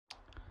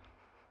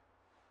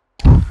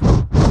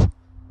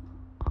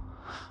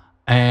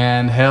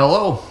And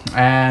hello,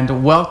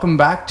 and welcome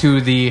back to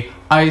the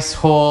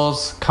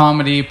Iceholes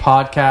comedy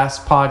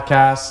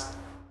podcast.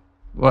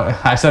 Well,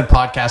 I said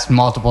podcast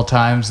multiple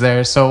times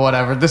there, so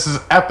whatever. This is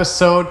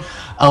episode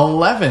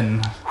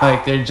 11.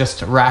 Like, they're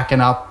just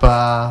racking up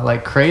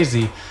like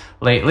crazy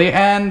lately.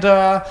 And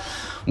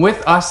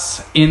with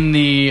us in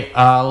the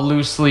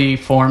loosely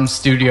formed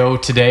studio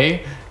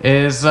today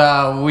is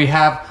we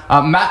have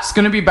Matt's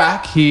going to be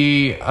back.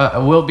 He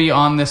will be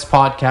on this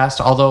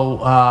podcast,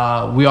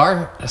 although we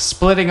are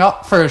splitting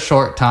up for a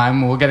short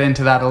time. We'll get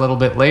into that a little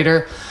bit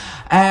later.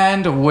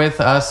 And with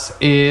us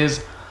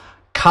is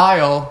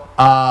Kyle,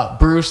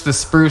 Bruce the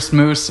Spruce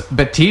Moose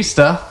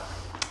Baptista.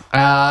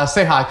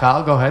 Say hi,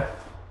 Kyle. Go ahead.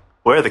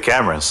 Where are the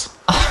cameras?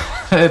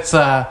 It's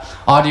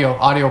audio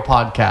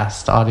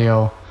podcast,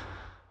 audio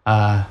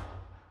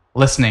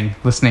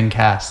listening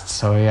cast.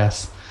 So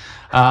yes.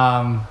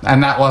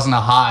 And that wasn't a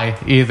hi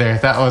either.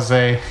 That was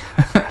a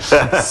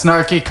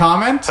snarky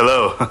comment.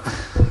 Hello.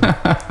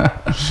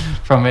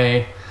 From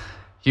a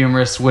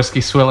humorous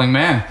whiskey swilling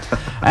man.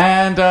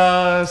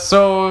 And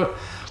so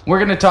we're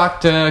going to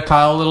talk to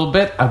Kyle a little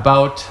bit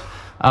about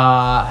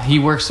he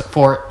works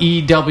for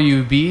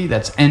EWB,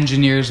 that's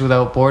Engineers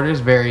Without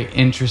Borders. Very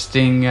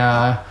interesting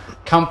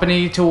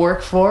company to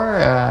work for.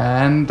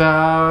 And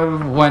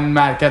when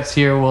Matt gets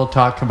here, we'll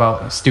talk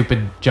about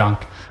stupid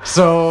junk.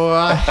 So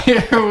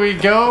here we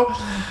go,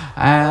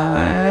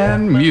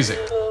 and music.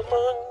 Little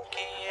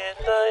monkey,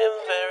 and I am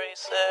very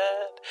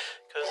sad,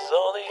 'cause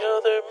all the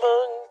other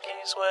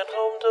monkeys went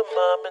home to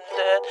mom and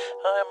dad.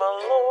 I'm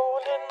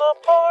alone in the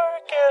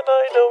park, and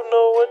I don't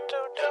know what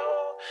to do.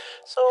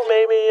 So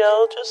maybe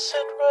I'll just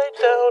sit right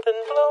down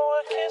and blow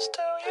a kiss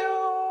to you.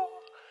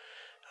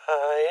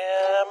 I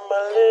am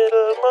a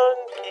little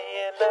monkey,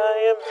 and I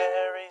am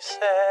very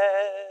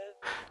sad.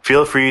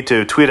 Feel free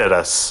to tweet at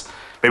us.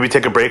 Maybe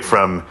take a break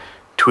from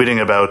tweeting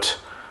about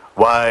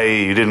why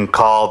you didn't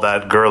call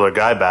that girl or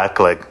guy back,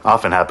 like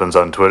often happens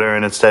on Twitter,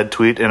 and instead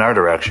tweet in our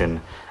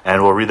direction,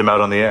 and we'll read them out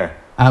on the air.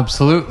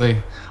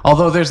 Absolutely.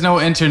 Although there's no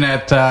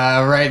internet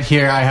right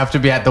here, I have to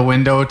be at the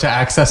window to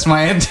access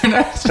my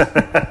internet.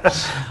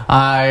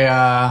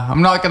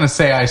 I'm not going to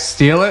say I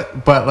steal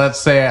it, but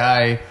let's say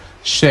I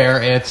share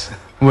it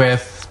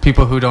with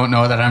people who don't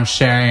know that I'm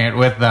sharing it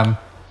with them.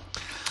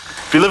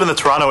 If you live in the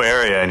Toronto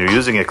area and you're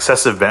using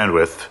excessive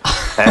bandwidth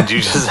and you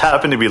just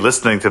happen to be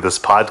listening to this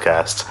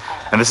podcast,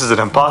 and this is an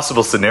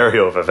impossible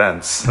scenario of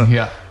events,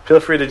 Yeah. feel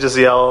free to just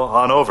yell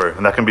on over,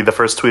 and that can be the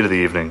first tweet of the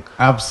evening.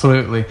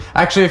 Absolutely.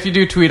 Actually, if you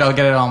do tweet, I'll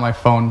get it on my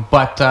phone.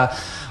 But,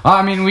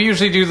 I mean, we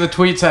usually do the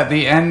tweets at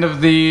the end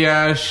of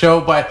the show,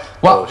 but...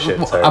 Well, oh,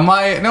 shit,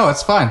 sorry. No,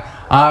 it's fine.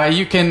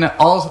 You can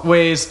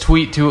always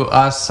tweet to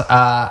us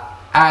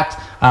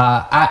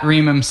at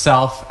Reem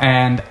himself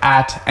and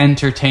at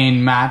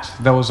Entertain Matt.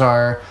 Those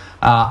are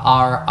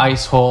our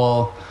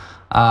Icehole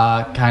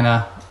kind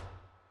of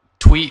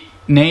tweet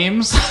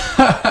names.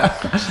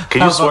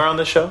 Can you swear on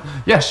this show?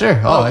 Yeah, sure.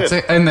 Oh, it's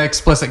good. in the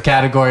explicit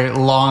category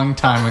long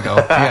time ago.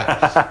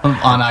 Yeah,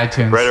 on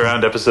iTunes. Right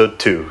around episode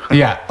 2.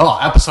 Yeah. Oh,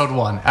 episode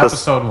 1.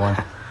 Episode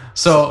 1.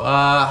 So,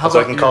 how about So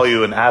I can call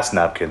you an ass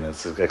napkin.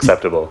 It's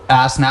acceptable.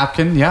 ass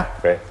napkin? Yeah.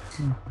 Right.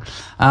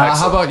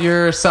 How about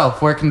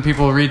yourself? Where can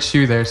people reach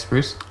you there,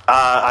 Spruce?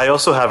 I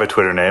also have a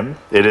Twitter name.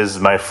 It is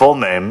my full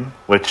name,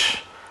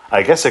 which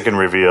I guess I can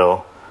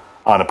reveal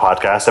on a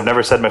podcast. I've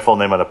never said my full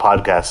name on a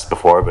podcast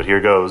before, but here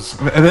goes.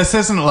 This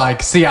isn't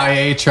like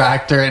CIA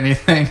tracked or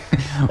anything.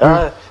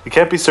 You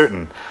can't be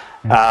certain.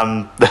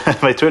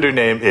 My Twitter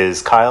name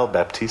is Kyle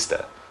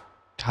Baptista.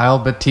 Kyle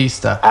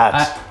Baptista.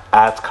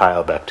 At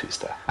Kyle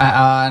Baptista.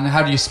 And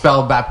how do you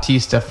spell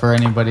Baptista for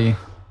anybody?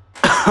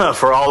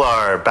 For all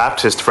our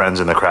Baptist friends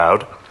in the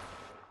crowd,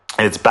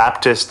 it's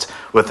Baptist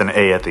with an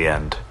A at the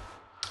end.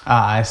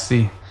 I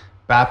see.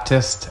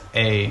 Baptista.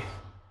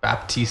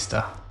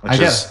 Which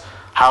is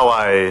how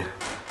I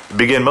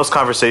begin most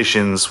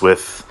conversations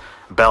with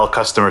Bell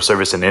customer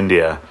service in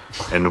India,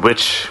 in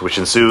which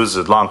ensues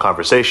a long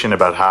conversation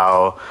about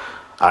how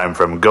I'm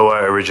from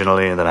Goa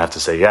originally, and then I have to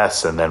say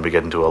yes, and then we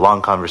get into a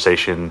long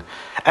conversation,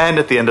 and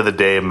at the end of the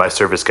day, my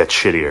service gets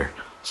shittier,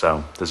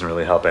 so it doesn't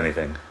really help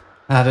anything.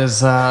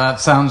 That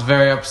sounds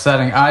very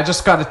upsetting. I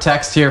just got a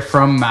text here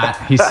from Matt.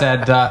 He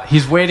said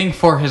he's waiting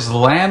for his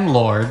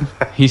landlord.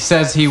 He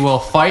says he will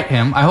fight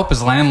him. I hope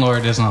his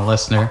landlord isn't a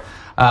listener.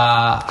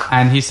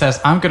 And he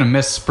says, I'm going to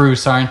miss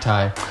Spruce, aren't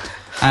I?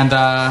 And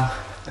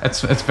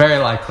it's very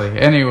likely.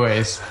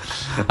 Anyways.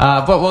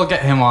 But we'll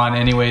get him on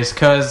anyways.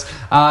 Because,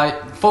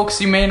 folks,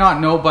 you may not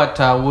know, but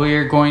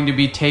we're going to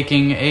be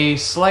taking a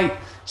slight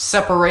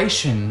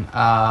separation,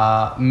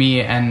 me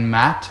and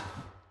Matt.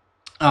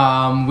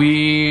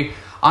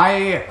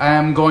 I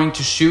am going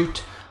to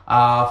shoot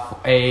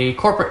a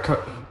corporate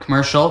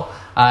commercial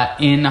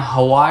in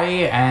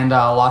Hawaii and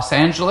Los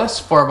Angeles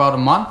for about a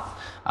month,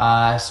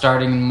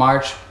 starting in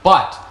March.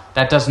 But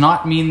that does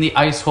not mean the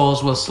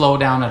Iceholes will slow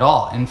down at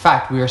all. In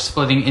fact, we are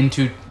splitting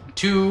into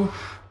 2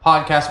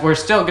 podcasts. We're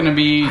still going to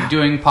be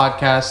doing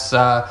podcasts.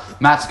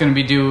 Matt's going to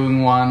be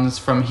doing ones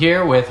from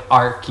here with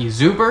Arky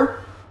Zuber.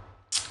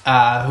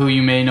 who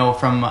you may know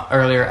from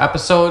earlier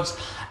episodes.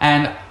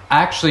 And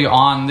actually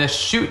on this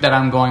shoot that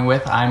I'm going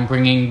with, I'm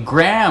bringing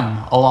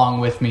Graham along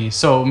with me.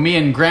 So me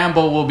and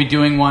Grambo will be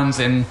doing ones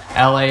in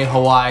LA,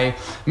 Hawaii,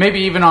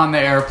 maybe even on the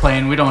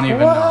airplane. We don't even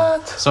know.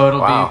 So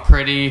it'll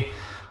be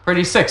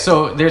pretty sick.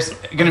 So there's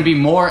going to be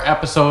more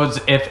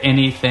episodes, if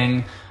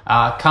anything,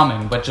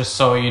 coming. But just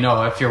so you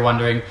know, if you're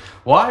wondering,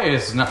 why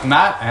is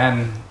Matt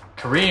and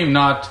Kareem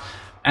not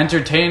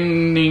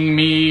entertaining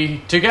me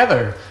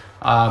together?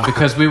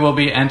 Because we will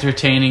be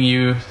entertaining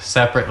you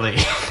separately.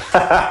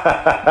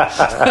 That's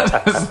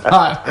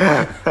not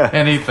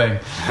anything.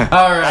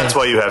 All right. That's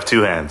why you have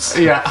two hands.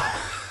 Yeah.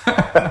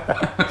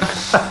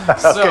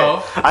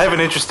 So I have an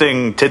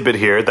interesting tidbit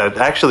here that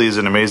actually is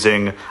an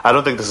amazing... I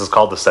don't think this is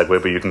called the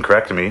segue, but you can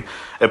correct me.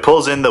 It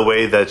pulls in the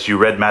way that you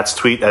read Matt's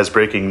tweet as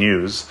breaking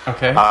news.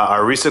 Okay.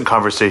 Our recent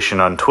conversation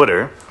on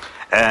Twitter,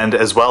 and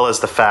as well as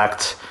the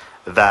fact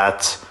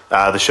that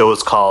the show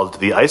is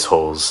called The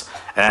Iceholes.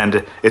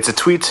 And it's a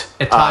tweet.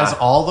 It ties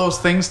all those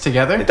things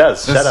together? It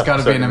does. This has got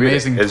to be an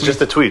amazing tweet. It's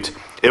just a tweet.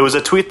 It was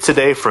a tweet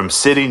today from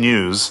City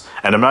News,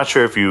 and I'm not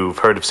sure if you've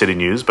heard of City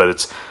News, but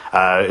it's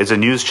a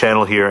news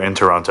channel here in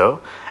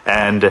Toronto.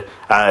 And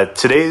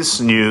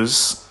today's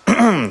news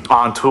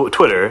on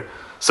Twitter.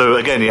 So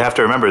again, you have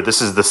to remember,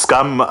 this is the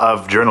scum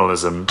of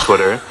journalism,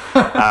 Twitter.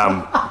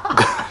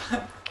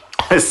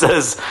 It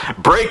says,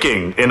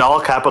 breaking in all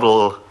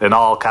capital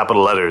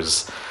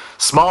letters.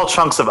 Small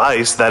chunks of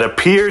ice that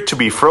appear to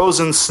be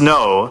frozen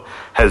snow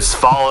has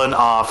fallen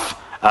off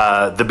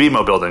the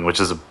BMO building, which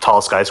is a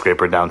tall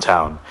skyscraper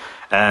downtown.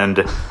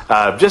 And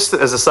just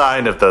as a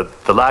sign of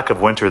the lack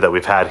of winter that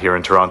we've had here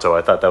in Toronto,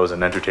 I thought that was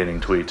an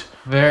entertaining tweet.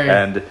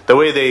 And the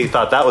way they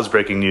thought that was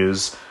breaking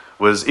news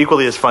was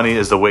equally as funny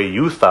as the way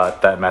you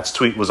thought that Matt's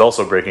tweet was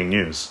also breaking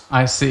news.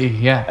 I see,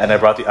 yeah. And I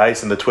brought the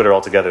ice and the Twitter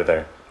all together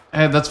there.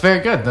 That's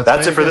very good.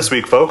 That's it for this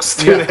week, folks.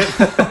 Tune in.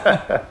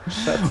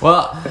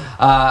 Well,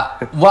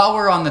 while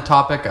we're on the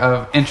topic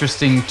of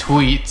interesting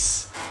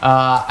tweets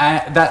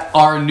that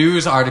are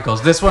news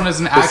articles, this one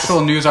is an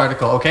actual news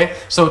article, okay?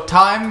 So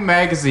Time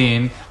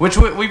Magazine, which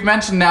we've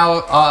mentioned now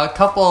a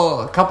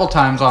couple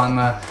times on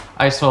the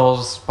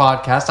Iceholes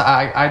podcast.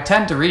 I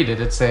tend to read it.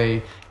 It's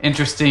a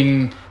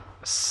interesting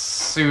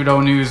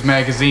pseudo-news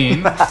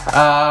magazine.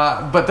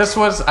 But this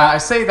was... I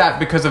say that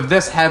because of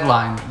this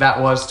headline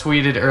that was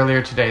tweeted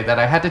earlier today that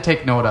I had to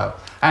take note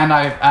of. And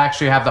I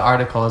actually have the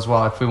article as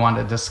well if we want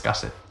to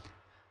discuss it.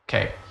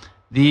 Okay.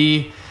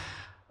 The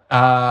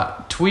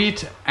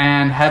tweet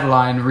and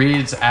headline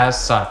reads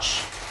as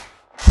such.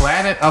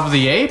 Planet of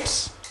the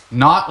Apes?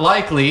 Not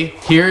likely.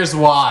 Here's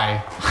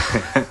why.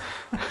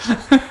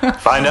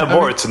 Find out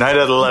more tonight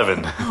at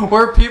 11.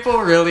 Were people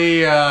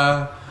really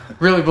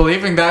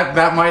believing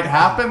that might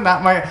happen?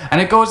 And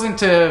it goes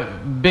into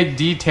big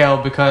detail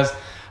because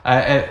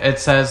it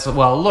says,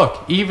 well,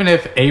 look, even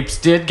if apes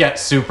did get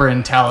super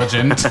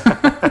intelligent,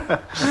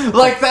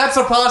 like that's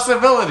a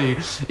possibility.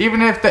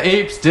 Even if the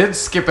apes did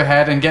skip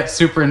ahead and get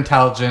super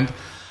intelligent,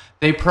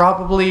 they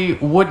probably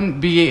wouldn't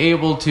be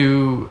able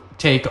to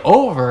take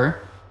over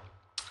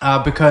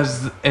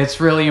because it's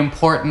really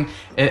important,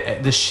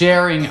 the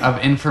sharing of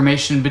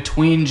information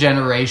between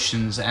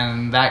generations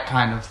and that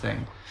kind of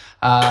thing.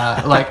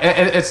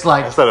 It's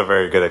like... That's not a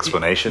very good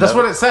explanation. That's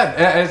what it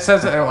said. It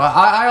says...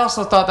 I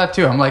also thought that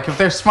too. I'm like, if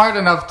they're smart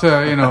enough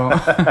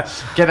to,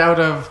 get out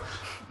of,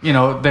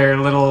 their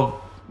little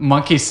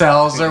monkey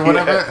cells or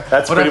whatever... Yeah,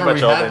 that's whatever pretty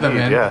much we all had they them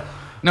need, in. yeah.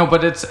 No,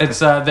 but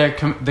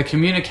the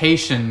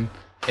communication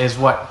is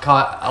what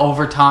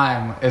over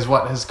time is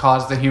what has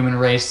caused the human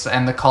race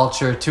and the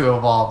culture to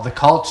evolve. The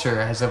culture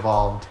has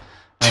evolved.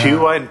 Do you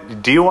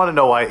want to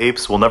know why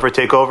apes will never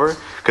take over?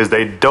 Because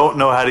they don't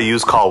know how to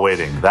use call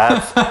waiting.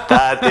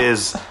 That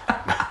is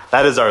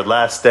our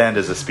last stand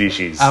as a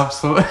species.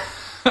 Absolutely.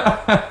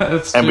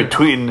 That's and true.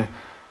 between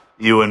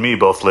you and me,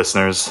 both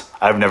listeners,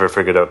 I've never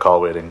figured out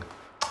call waiting.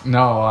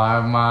 No,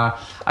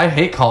 I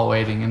hate call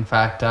waiting. In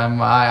fact,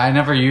 I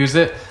never use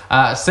it.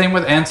 Same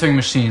with answering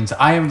machines.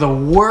 I am the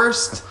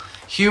worst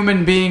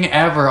human being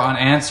ever on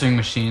answering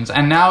machines.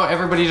 And now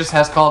everybody just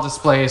has call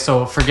display,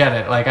 so forget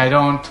it. Like I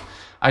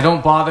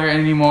don't bother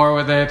anymore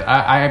with it.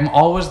 I'm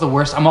always the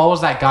worst. I'm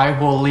always that guy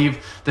who will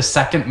leave the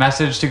second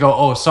message to go,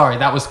 oh, sorry,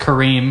 that was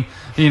Kareem.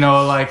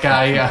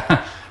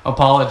 I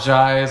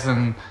apologize,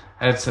 and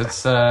it's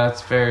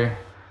very,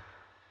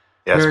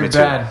 very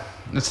bad.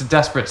 It's a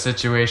desperate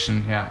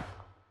situation, yeah.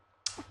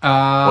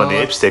 When the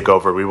apes take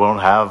over, we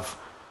won't have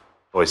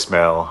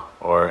voicemail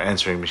or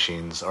answering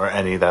machines or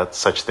any that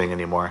such thing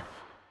anymore.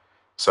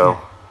 So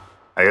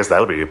I guess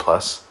that'll be a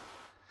plus.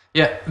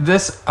 Yeah,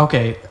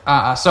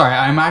 sorry,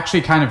 I'm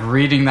actually kind of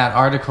reading that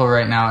article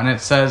right now, and it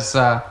says,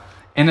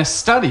 in a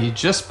study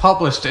just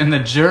published in the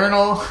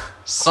journal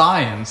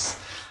Science,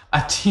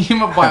 a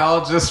team of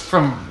biologists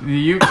from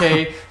the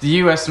UK, the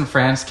US, and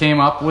France came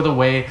up with a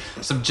way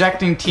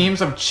subjecting teams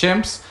of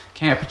chimps,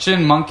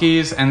 capuchin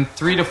monkeys, and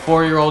 3 to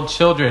 4-year-old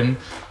children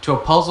to a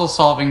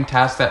puzzle-solving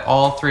task that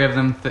all three of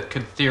them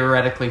could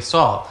theoretically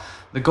solve.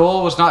 The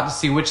goal was not to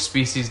see which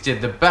species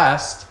did the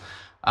best,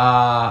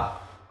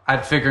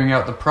 at figuring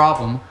out the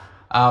problem,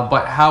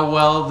 but how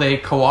well they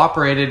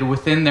cooperated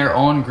within their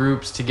own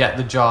groups to get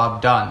the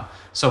job done.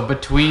 So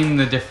between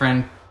the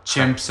different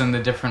chimps and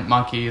the different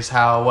monkeys,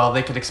 how well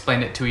they could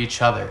explain it to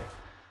each other.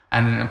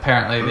 And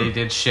apparently they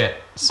did shit.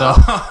 So,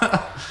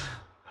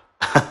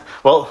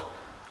 well,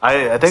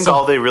 I think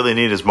all they really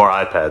need is more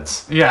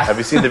iPads. Yeah. Have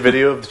you seen the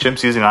video of the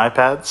chimps using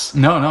iPads?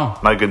 No.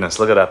 My goodness,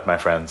 look it up, my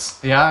friends.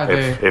 Yeah.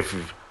 If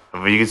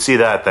you can see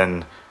that,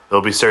 then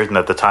it'll be certain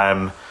that the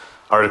Time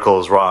article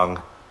is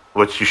wrong,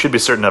 which you should be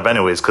certain of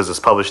anyways because it's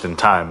published in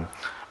Time.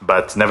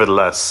 But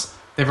nevertheless,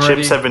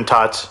 chimps have been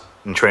taught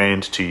and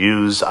trained to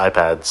use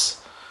iPads.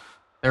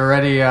 They're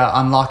already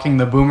unlocking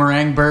the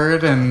boomerang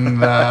bird and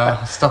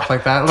stuff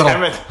like that.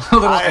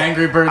 Little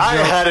Angry Bird joke. I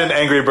had an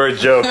Angry Bird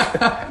joke.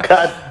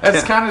 God.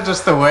 It's kind of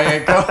just the way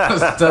it goes,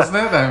 doesn't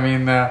it? I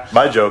mean...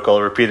 my joke,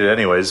 I'll repeat it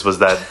anyways, was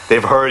that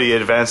they've already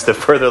advanced a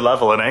further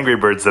level in Angry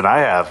Birds than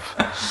I have.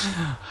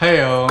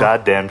 Hey-o.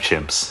 Goddamn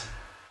chimps.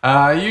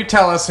 You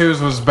tell us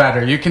whose was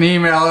better. You can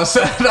email us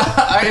at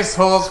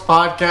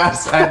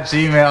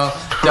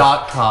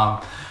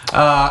iceholespodcast@gmail.com.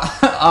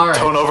 All right.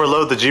 Don't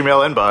overload the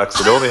Gmail inbox.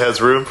 It only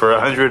has room for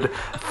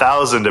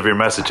 100,000 of your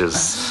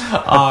messages.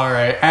 All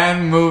right,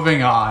 and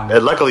moving on.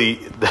 And luckily,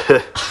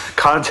 the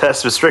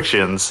contest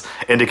restrictions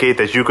indicate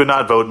that you could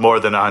not vote more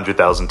than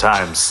 100,000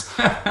 times.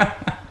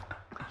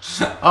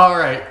 All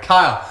right,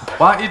 Kyle,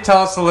 why don't you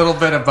tell us a little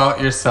bit about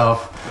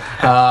yourself?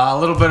 A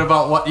little bit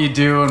about what you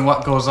do and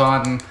what goes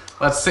on. And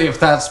let's see if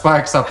that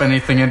sparks up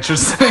anything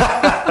interesting.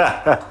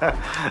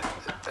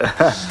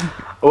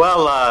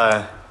 Well,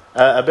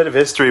 a bit of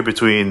history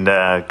between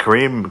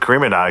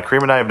Kareem and I.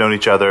 Kareem and I have known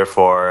each other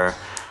for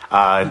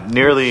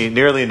nearly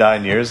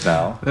 9 years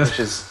now, which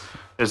is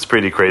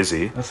pretty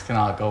crazy. This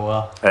cannot go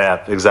well.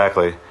 Yeah,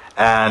 exactly.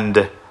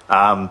 And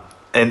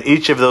in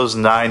each of those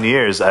 9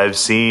 years, I've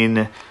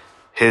seen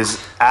his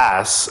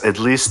ass at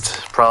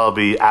least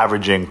probably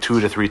averaging 2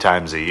 to 3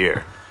 times a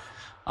year.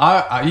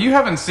 You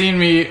haven't seen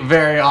me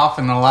very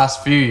often in the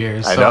last few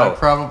years. I so know.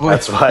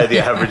 That's why the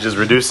average is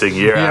reducing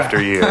year after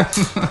year.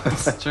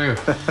 That's true.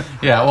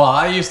 Yeah, well,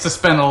 I used to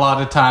spend a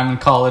lot of time in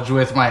college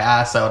with my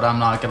ass out. I'm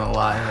not going to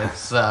lie.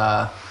 It's,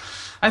 I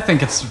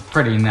think it's a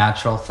pretty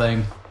natural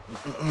thing.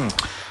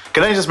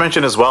 Can I just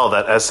mention as well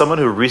that as someone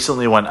who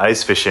recently went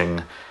ice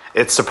fishing,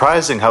 it's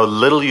surprising how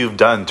little you've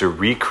done to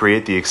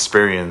recreate the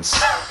experience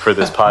for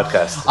this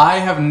podcast. I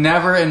have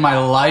never in my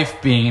life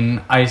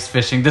been ice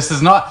fishing. This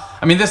is not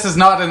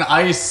an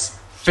ice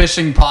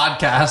fishing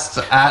podcast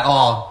at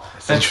all.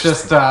 It's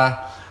just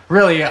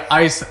really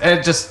ice.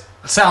 It just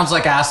sounds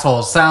like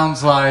assholes.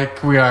 Sounds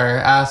like we are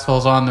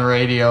assholes on the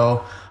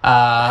radio.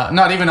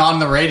 Not even on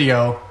the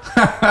radio.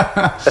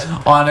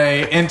 On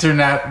a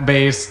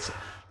internet-based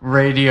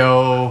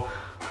radio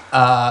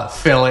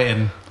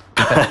fill-in.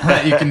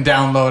 that you can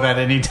download at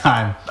any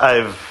time.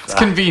 It's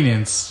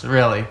convenience,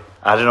 really.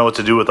 I don't know what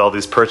to do with all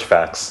these perch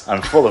facts.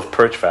 I'm full of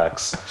perch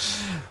facts.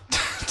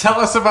 Tell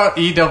us about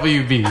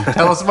EWB.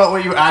 Tell us about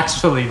what you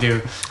actually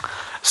do.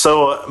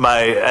 So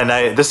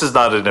this is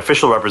not an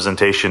official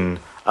representation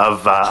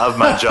of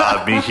my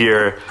job, me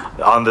here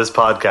on this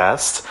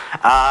podcast.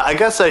 I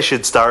guess I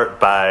should start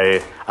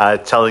by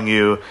telling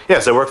you,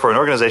 yes, I work for an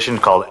organization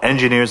called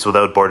Engineers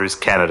Without Borders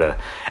Canada.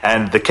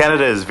 And the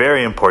Canada is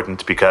very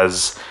important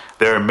because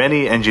there are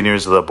many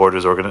Engineers Without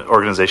Borders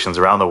organizations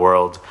around the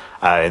world,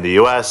 in the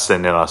US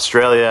and in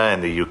Australia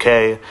and the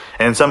UK.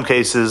 And in some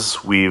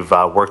cases, we've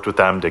worked with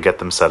them to get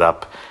them set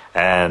up.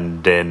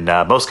 And in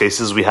most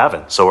cases, we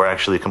haven't. So we're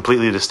actually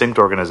completely distinct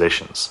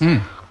organizations.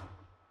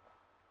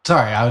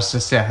 Sorry, I was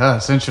just,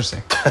 that's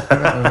interesting.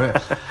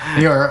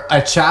 You're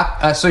a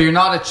so you're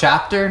not a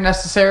chapter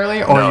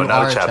necessarily? Or no, you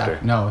not are a chapter.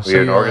 No, so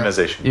we're an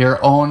organization. Your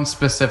own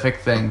specific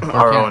thing.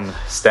 Our own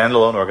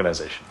standalone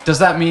organization. Does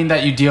that mean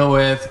that you deal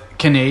with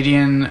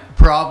Canadian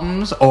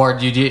problems, or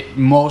do you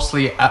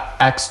mostly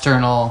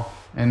external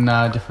in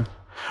different...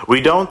 We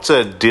don't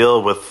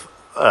deal with...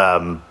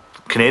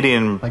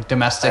 Canadian, like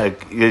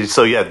domestic.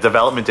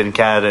 Development in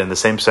Canada in the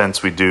same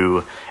sense we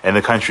do in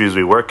the countries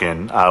we work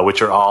in,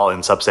 which are all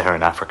in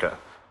sub-Saharan Africa.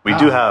 We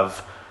do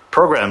have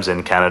programs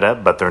in Canada,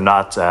 but they're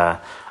not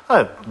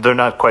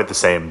quite the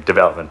same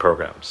development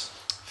programs.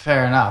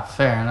 Fair enough.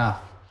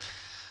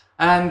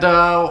 And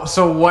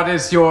so, what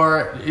is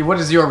your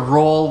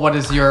role? What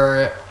is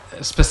your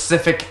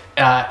specific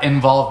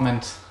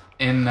involvement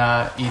in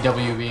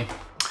EWB?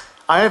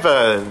 I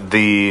have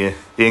the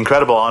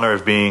incredible honor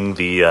of being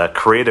the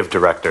creative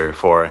director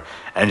for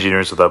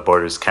Engineers Without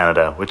Borders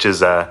Canada, which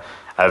is a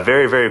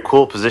very, very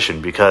cool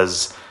position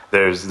because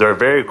there are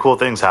very cool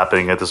things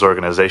happening at this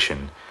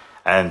organization.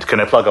 And can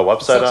I plug a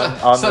website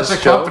on this show? Such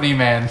a company,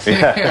 man.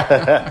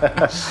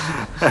 Yeah.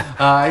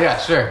 Yeah,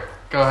 sure.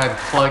 Go ahead,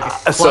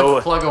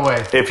 plug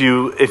away. If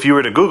you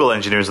were to Google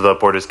Engineers Without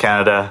Borders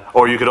Canada,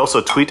 or you could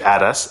also tweet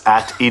at us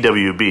at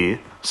EWB.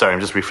 Sorry,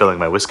 I'm just refilling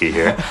my whiskey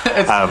here.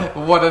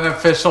 What an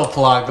official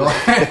plug. Poor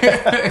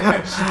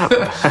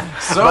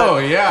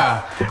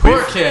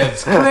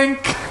kids.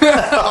 Clink.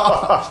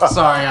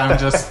 Sorry, I'm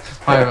just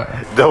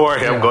Don't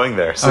worry, I'm going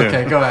there soon.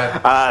 Okay, go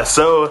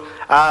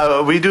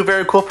ahead. We do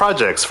very cool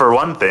projects. For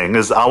one thing,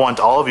 is I want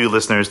all of you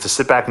listeners to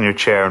sit back in your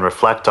chair and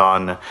reflect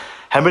on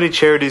how many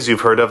charities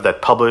you've heard of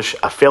that publish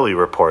a failure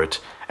report.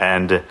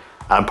 And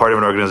I'm part of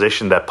an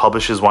organization that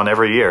publishes one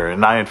every year.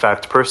 And I, in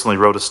fact, personally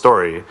wrote a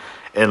story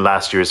in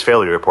last year's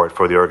failure report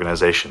for the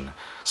organization.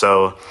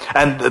 So,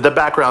 and the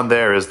background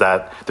there is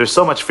that there's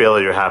so much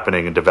failure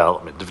happening in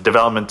development.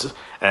 Development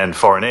and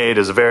foreign aid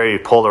is a very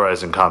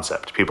polarizing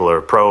concept. People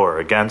are pro or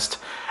against.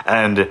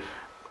 And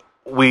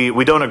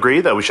we don't agree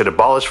that we should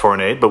abolish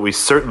foreign aid, but we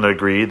certainly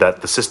agree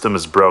that the system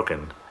is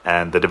broken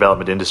and the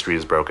development industry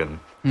is broken.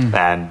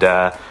 And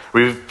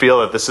we feel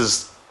that this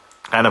is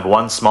kind of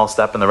one small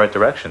step in the right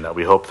direction that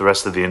we hope the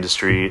rest of the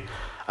industry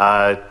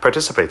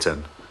participates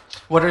in.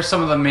 What are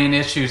some of the main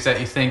issues that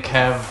you think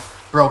have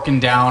broken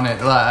down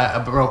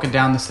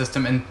the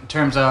system in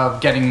terms of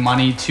getting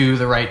money to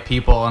the right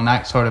people and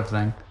that sort of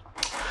thing?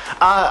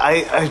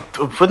 I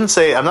wouldn't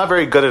say, I'm not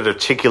very good at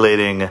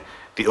articulating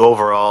the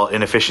overall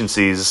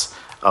inefficiencies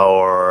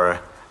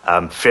or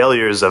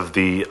failures of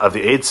the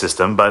aid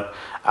system, but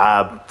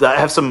I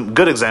have some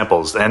good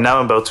examples, and now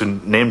I'm about to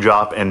name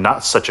drop in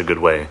not such a good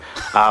way.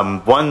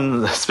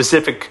 One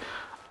specific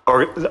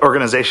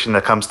organization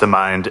that comes to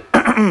mind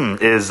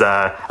is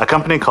a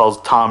company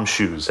called Tom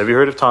Shoes. Have you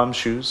heard of Tom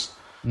Shoes?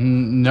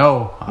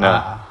 No.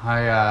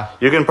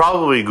 You can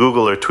probably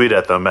Google or tweet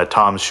at them at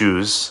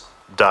tomshoes.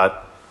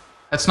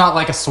 It's not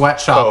like a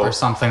sweatshop or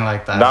something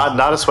like that.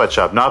 Not a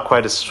sweatshop, not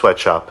quite a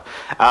sweatshop.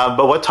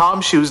 But what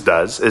Tom Shoes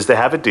does is they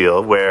have a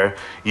deal where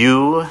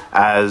you,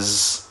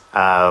 as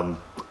a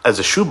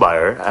shoe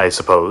buyer, I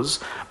suppose,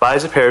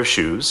 buys a pair of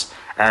shoes,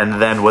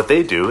 and then what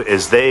they do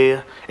is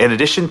they, in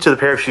addition to the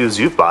pair of shoes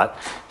you've bought,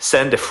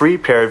 send a free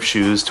pair of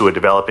shoes to a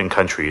developing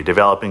country, a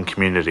developing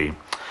community.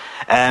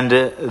 And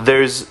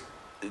there's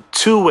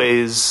two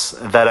ways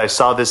that I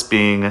saw this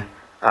being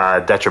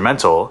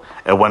detrimental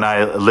when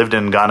I lived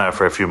in Ghana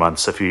for a few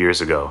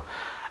years ago.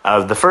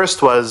 The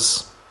first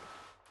was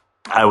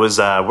I was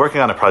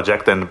working on a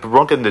project, and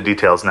won't get into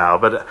details now,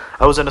 but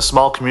I was in a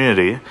small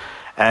community,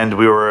 and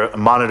we were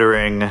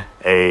monitoring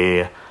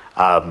a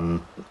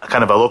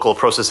kind of a local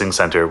processing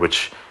center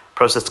which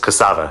processed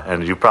cassava,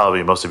 and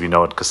most of you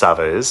know what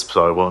cassava is,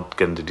 so I won't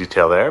get into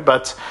detail there.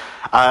 But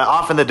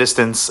off in the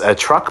distance, a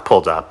truck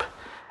pulled up,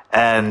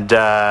 and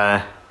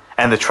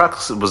the truck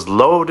was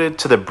loaded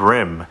to the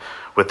brim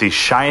with these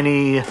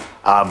shiny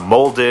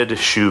molded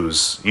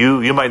shoes.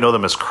 You might know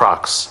them as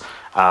Crocs.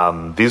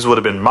 These would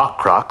have been mock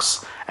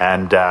Crocs,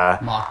 and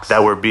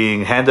that were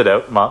being handed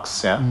out,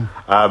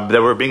 that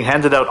were being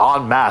handed out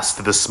en masse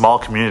to this small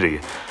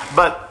community.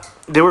 But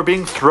they were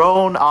being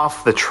thrown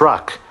off the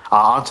truck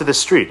onto the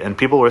street, and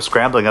people were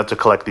scrambling out to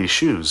collect these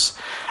shoes.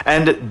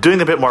 And doing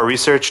a bit more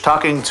research,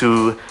 talking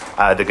to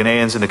the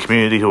Ghanaians in the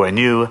community who I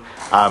knew,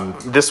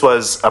 this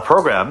was a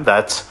program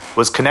that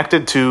was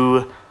connected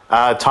to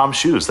Tom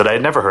Shoes that I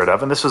had never heard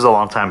of, and this was a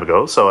long time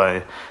ago, so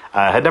I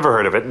had never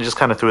heard of it and just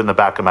kind of threw it in the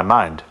back of my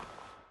mind.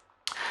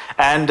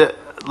 And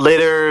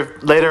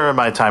later in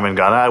my time in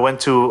Ghana, I went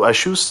to a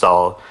shoe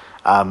stall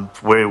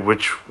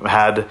which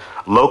had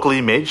locally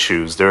made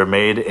shoes. They were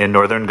made in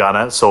northern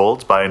Ghana,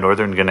 sold by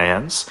northern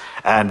Ghanaians,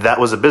 and that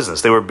was a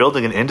business. They were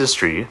building an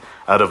industry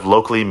out of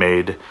locally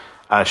made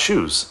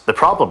shoes. The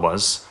problem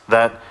was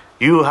that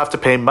you have to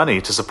pay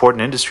money to support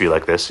an industry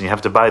like this, and you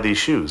have to buy these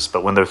shoes.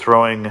 But when they're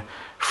throwing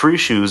free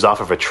shoes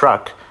off of a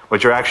truck,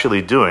 what you're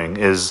actually doing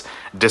is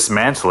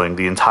dismantling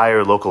the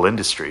entire local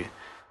industry.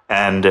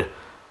 And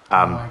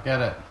I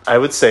get it. I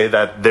would say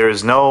that there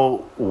is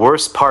no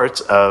worse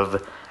part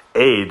of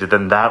aid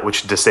than that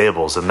which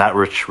disables, and that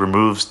which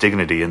removes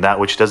dignity, and that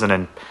which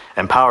doesn't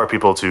empower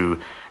people to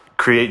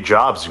create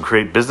jobs and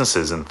create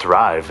businesses and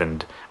thrive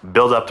and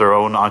build up their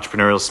own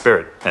entrepreneurial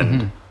spirit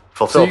and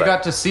fulfill that. So you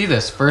got to see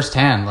this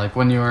firsthand, like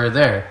when you were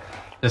there,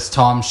 this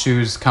Tom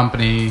Shoes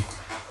company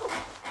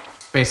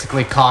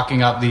basically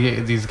cocking up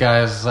these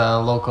guys'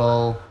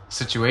 local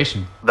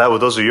situation.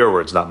 Those are your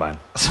words, not mine.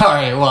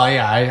 Sorry, well,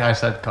 yeah, I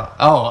said cock.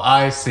 Oh,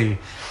 I see.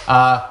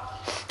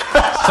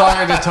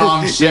 Sorry to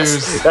Tom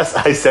Shoes. Yes,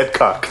 I said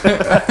cock.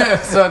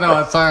 So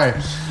no, sorry.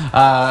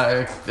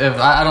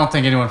 I don't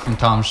think anyone from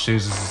Tom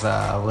Shoes is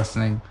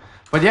listening.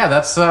 But yeah,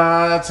 that's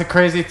a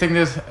crazy thing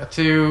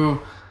to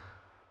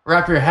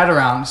wrap your head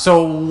around.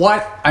 So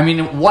what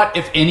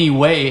if any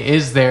way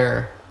is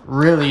there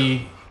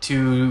really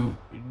to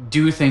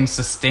do things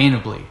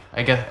sustainably?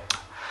 I guess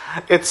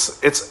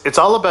it's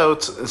all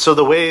about, so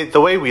the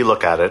way we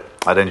look at it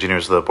at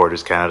Engineers Without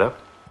Borders Canada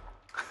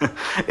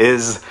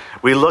is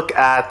we look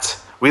at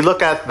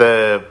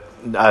the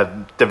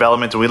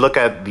development, and we look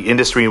at the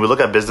industry, and we look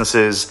at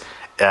businesses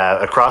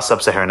across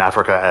sub-Saharan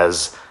Africa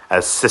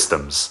as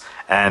systems.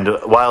 And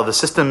while the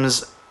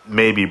systems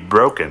may be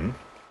broken,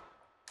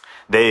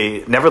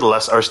 they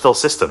nevertheless are still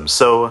systems.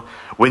 So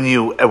when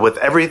with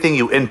everything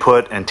you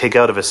input and take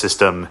out of a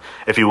system,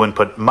 if you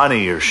input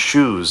money or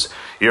shoes,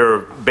 you're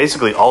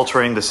basically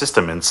altering the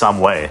system in some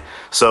way.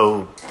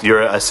 So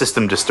you're a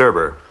system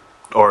disturber,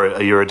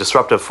 or you're a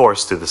disruptive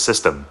force to the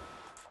system.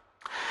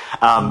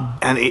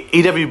 And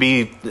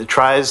EWB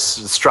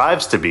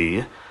strives to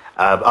be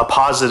a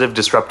positive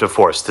disruptive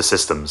force to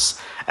systems.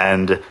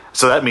 And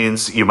so that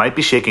means you might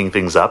be shaking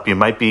things up, you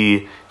might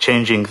be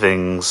changing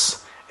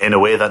things in a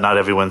way that not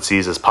everyone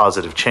sees as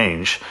positive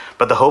change.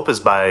 But the hope is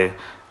by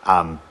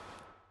kind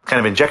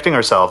of injecting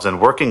ourselves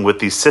and working with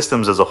these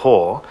systems as a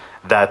whole,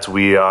 that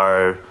we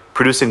are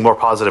producing more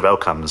positive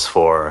outcomes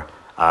for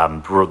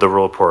the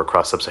rural poor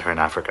across sub-Saharan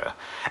Africa.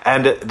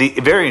 And the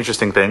very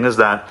interesting thing is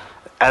that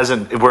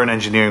we're an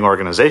engineering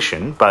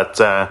organization, but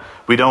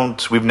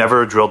we've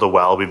never drilled a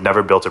well, we've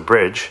never built a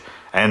bridge,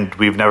 and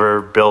we've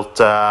never built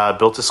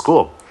a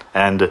school.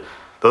 And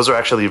those are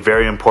actually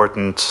very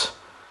important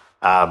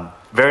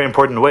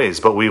ways.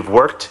 But we've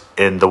worked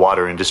in the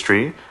water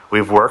industry,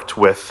 we've worked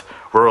with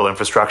rural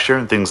infrastructure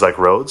and things like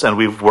roads, and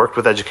we've worked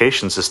with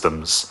education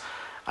systems.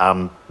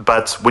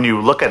 But when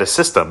you look at a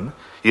system,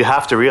 you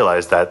have to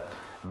realize that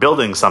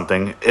building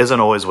something isn't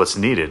always what's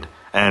needed.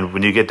 And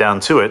when you get down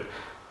to it,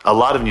 a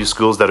lot of new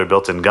schools that are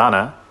built in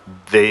Ghana,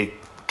 they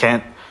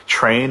can't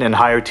train and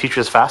hire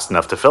teachers fast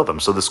enough to fill them,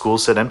 so the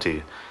schools sit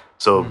empty.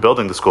 So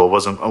building the school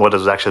wasn't what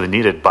was actually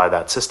needed by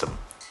that system.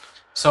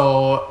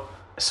 So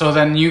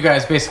then you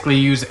guys basically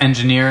use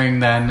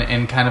engineering then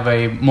in kind of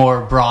a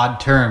more broad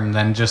term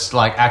than just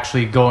like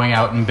actually going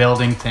out and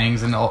building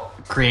things and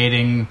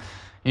creating,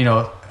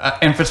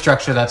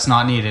 infrastructure that's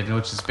not needed,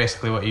 which is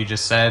basically what you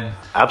just said.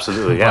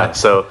 Absolutely, yeah.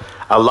 So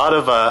a lot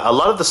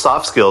of the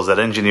soft skills that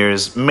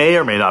engineers may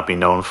or may not be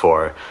known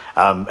for.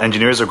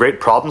 Engineers are great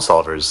problem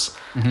solvers.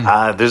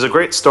 There's a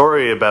great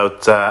story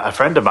about a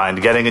friend of mine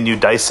getting a new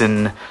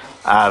Dyson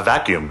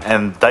vacuum,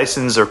 and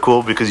Dysons are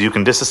cool because you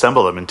can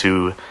disassemble them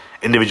into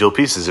individual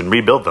pieces and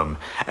rebuild them.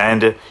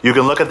 And you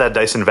can look at that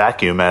Dyson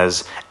vacuum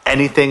as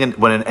anything.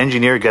 When an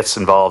engineer gets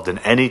involved in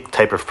any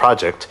type of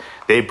project,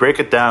 they break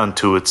it down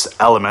to its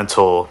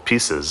elemental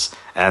pieces,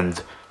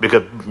 and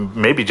because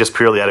maybe just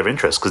purely out of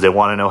interest because they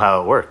want to know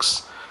how it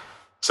works.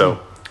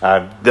 So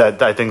I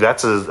think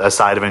that's a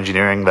side of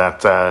engineering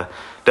that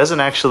doesn't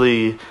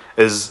actually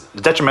is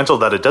detrimental,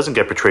 that it doesn't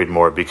get portrayed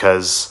more,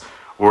 because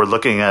we're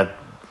looking at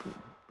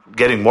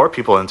getting more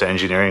people into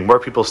engineering, more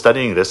people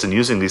studying this and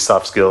using these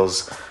soft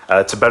skills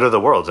to better the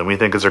world. And we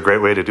think it's a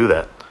great way to do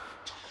that.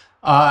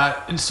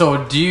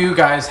 So do you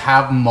guys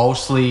have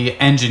mostly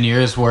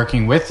engineers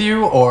working with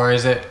you, or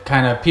is it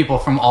kind of people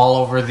from all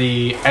over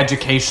the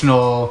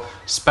educational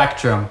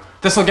spectrum?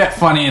 This will get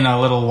funny in a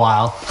little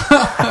while.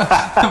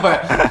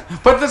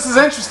 but this is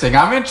interesting.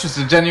 I'm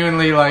interested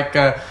genuinely. Like,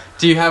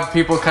 do you have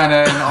people kind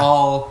of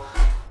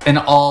in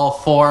all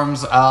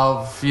forms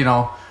of,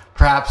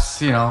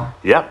 perhaps,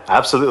 Yeah,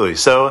 absolutely.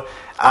 So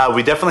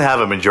we definitely have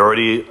a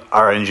majority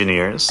are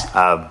engineers.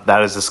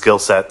 That is a skill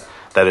set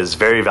that is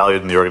very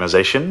valued in the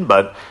organization,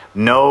 but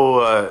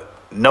no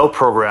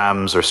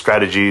programs or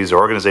strategies or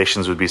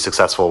organizations would be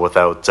successful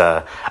without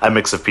a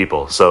mix of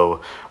people.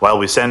 So while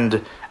we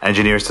send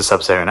engineers to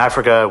sub-Saharan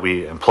Africa,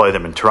 we employ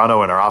them in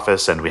Toronto in our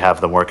office, and we have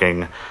them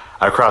working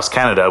across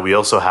Canada. We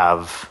also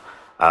have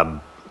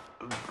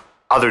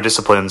other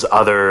disciplines,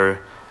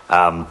 other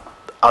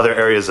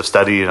areas of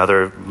study and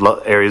other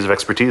areas of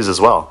expertise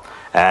as well.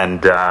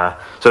 And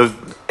so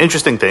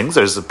interesting things.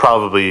 There's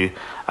probably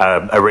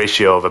a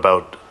ratio of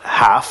about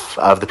half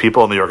of the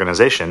people in the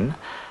organization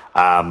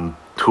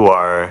who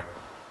are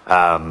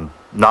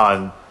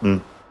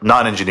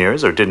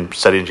non-engineers or didn't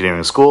study engineering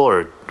in school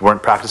or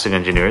weren't practicing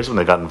engineers when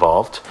they got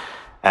involved,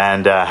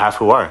 and half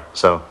who are.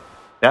 So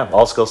yeah,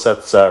 all skill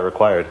sets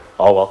required,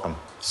 all welcome.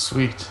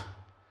 Sweet.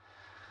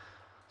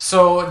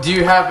 So do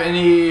you have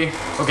any...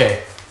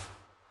 Okay,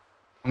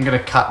 I'm going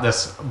to cut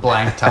this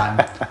blank time.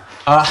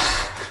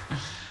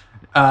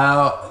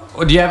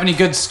 Do you have any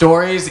good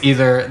stories?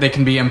 Either they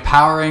can be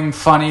empowering,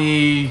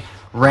 funny,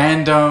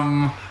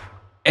 random,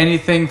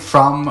 anything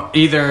from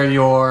either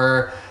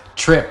your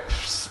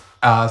trips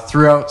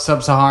throughout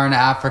sub-Saharan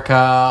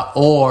Africa,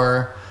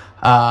 or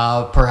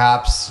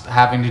perhaps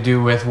having to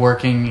do with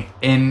working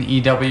in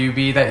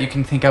EWB that you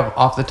can think of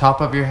off the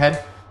top of your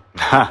head?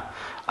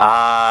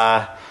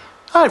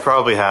 I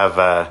probably have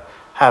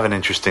an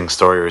interesting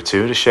story or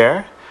two to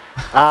share.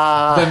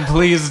 Then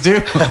please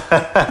do.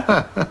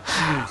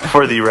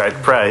 For the right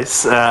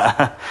price.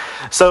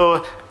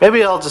 So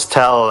maybe I'll just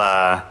tell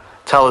a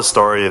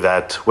story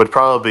that would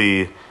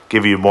probably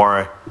give you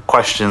more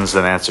questions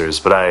than answers,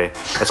 but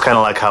it's kind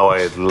of like how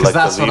I like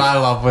that's what I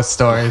love with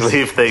stories.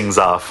 Leave things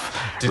off.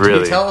 Did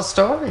really. you tell a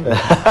story?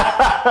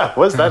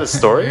 Was that a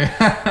story?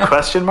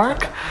 Question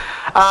mark?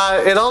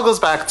 It all goes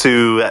back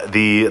to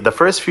the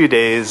first few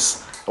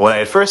days when I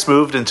had first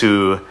moved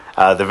into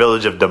the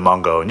village of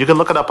Damongo, and you can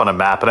look it up on a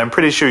map, and I'm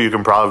pretty sure you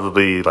can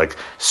probably like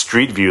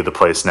street view the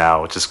place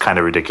now, which is kind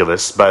of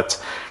ridiculous.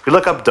 But if you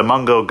look up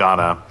Damongo,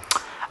 Ghana,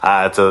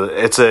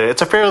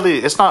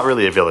 it's not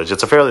really a village.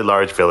 It's a fairly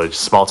large village,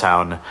 small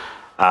town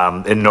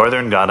in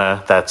northern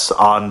Ghana that's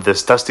on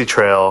this dusty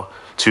trail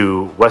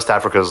to West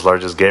Africa's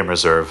largest game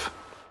reserve.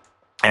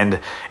 And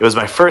it was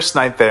my first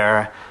night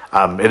there.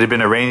 It had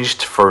been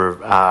arranged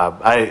for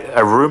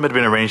a room had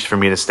been arranged for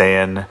me to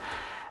stay in.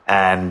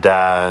 And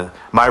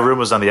my room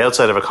was on the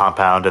outside of a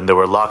compound, and there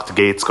were locked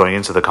gates going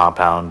into the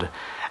compound.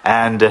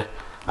 And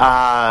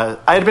I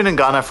had been in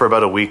Ghana for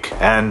about a week,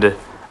 and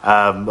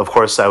of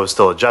course I was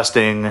still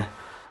adjusting,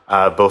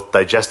 both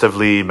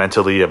digestively,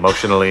 mentally,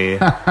 emotionally.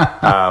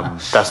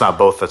 That's not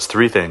both, that's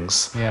three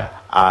things. Yeah.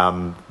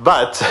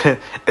 But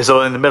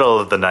so in the middle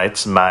of the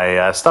night,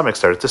 my stomach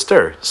started to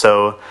stir.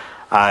 So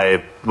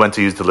I went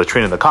to use the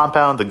latrine in the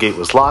compound. The gate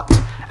was locked,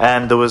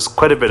 and there was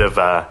quite a bit of,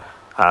 I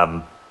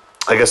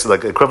guess,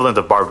 like equivalent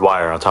of barbed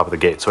wire on top of the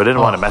gate. So I didn't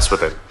want to mess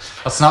with it.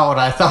 That's not what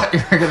I thought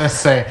you were going to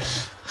say.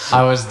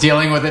 I was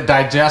dealing with it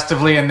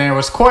digestively, and there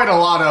was quite a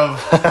lot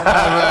of,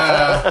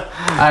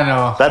 I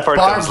know, that part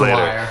barbed comes later.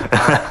 wire.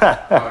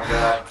 Oh,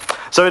 God.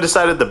 So I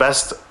decided the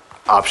best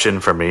option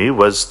for me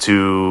was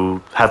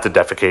to have to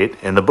defecate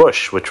in the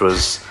bush, which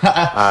was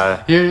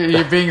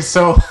You're being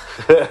so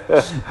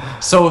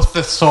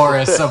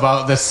thesaurus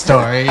about this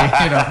story,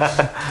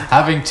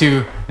 having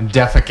to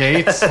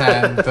defecate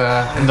and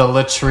in the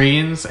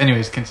latrines.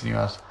 Anyways, continue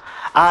us.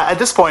 at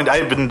this point I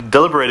had been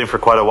deliberating for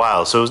quite a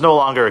while, so it was no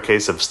longer a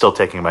case of still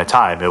taking my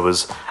time. I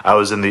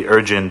was in the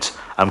urgent,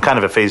 kind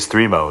of a phase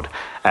 3 mode,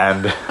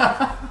 and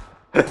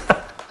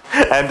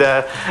and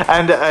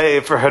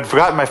I had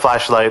forgotten my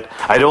flashlight.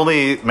 I'd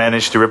only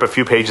managed to rip a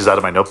few pages out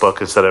of my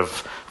notebook instead of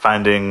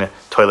finding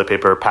toilet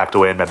paper packed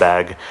away in my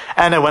bag.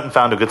 And I went and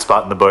found a good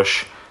spot in the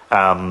bush.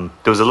 There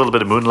was a little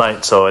bit of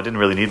moonlight, so I didn't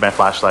really need my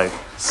flashlight.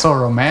 So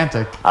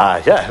romantic.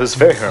 Yeah, it was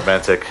very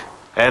romantic.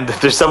 And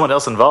there's someone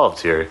else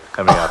involved here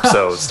coming up,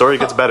 so the story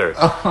gets better.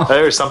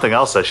 There's something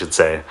else I should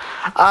say.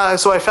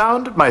 So I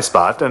found my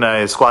spot, and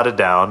I squatted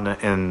down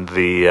in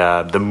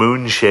the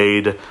moon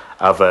shade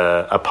of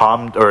a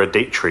palm or a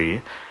date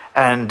tree,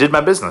 and did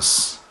my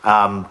business.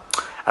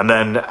 And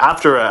then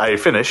after I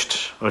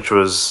finished, which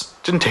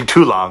didn't take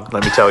too long,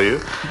 let me tell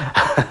you,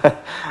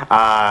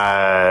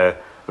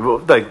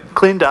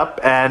 cleaned up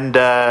and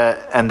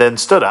then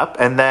stood up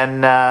and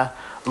then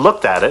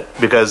looked at it,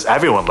 because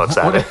everyone looks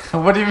at it.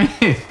 What do you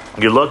mean?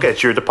 You look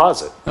at your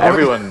deposit.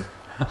 Everyone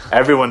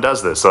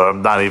does this, so I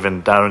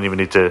don't even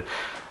need to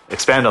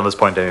expand on this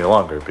point any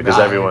longer, because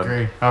I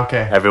agree.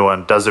 Okay.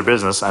 everyone does their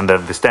business, and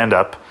then they stand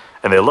up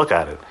and they look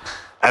at it.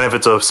 And if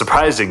it's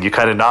surprising, you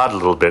kind of nod a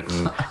little bit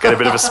and get a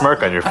bit of a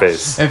smirk on your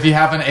face. If you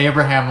have an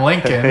Abraham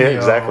Lincoln.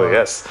 Exactly,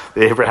 yes.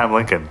 The Abraham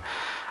Lincoln.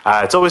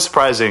 It's always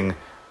surprising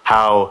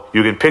how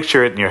you can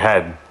picture it in your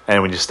head,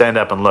 and when you stand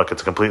up and look,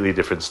 it's a completely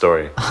different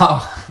story.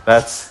 Oh.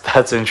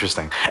 That's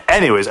interesting.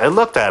 Anyways, I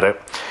looked at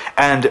it,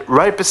 and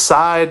right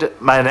beside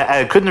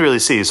I couldn't really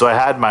see, so I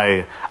had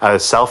my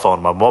cell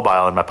phone, my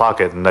mobile, in my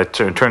pocket, and I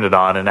turned it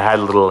on, and it had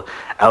a little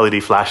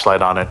LED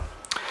flashlight on it.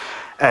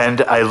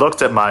 And I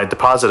looked at my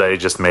deposit I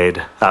just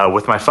made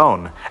with my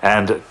phone,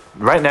 and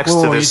right next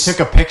to this... You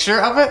took a picture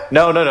of it?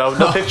 No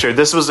picture.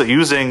 This was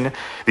using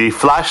the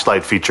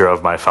flashlight feature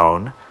of my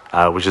phone,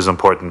 which is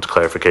important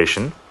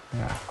clarification.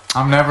 Yeah.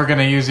 I'm never going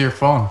to use your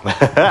phone.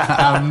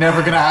 I'm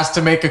never going to ask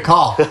to make a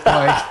call when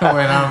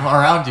I'm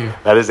around you.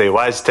 That is a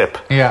wise tip.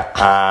 Yeah.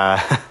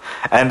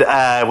 And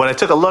when I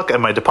took a look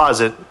at my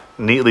deposit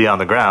neatly on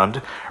the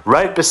ground,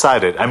 right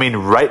beside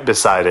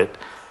it,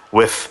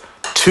 with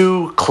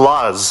 2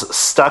 claws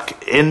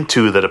stuck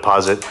into the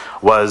deposit,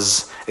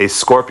 was a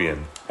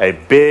scorpion. A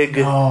big,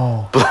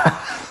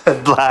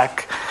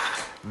 black,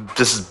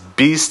 just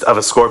beast of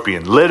a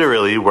scorpion.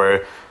 Literally,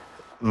 where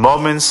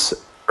moments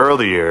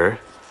earlier...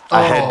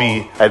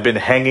 I'd been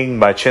hanging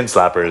my chin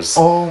slappers.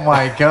 Oh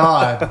my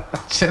God.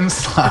 Chin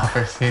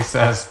slappers, he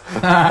says.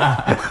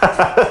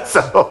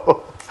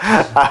 So,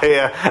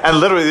 and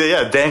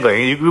literally,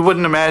 dangling. You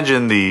wouldn't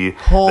imagine the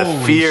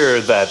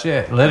fear that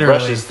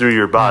rushes through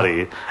your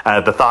body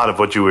at the thought of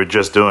what you were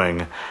just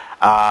doing.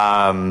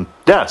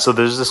 So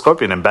there's a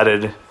scorpion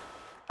embedded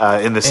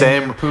in the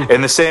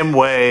same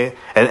way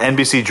an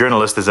NBC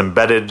journalist is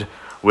embedded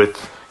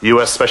with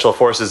U.S. Special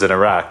Forces in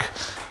Iraq.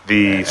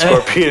 The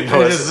scorpion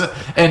was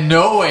in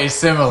no way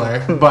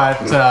similar,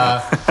 but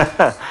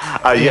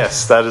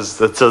yes, that is.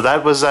 So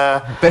that was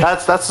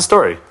that's the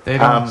story. They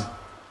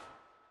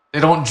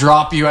don't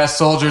drop U.S.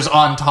 soldiers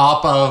on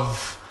top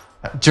of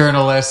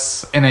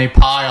journalists in a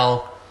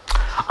pile.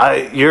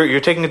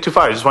 You're taking it too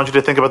far. I just want you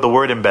to think about the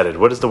word embedded.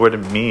 What does the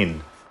word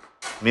mean?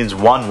 It means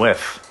one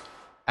with.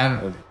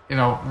 And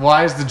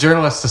why is the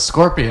journalist a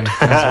scorpion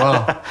as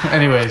well?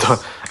 Anyways.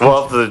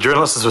 Well, if the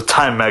journalist is with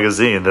Time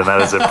magazine, then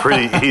that is a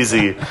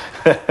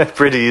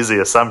pretty easy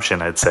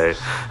assumption, I'd say.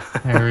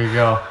 There we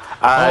go.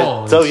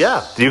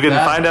 You can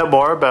find out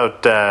more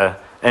about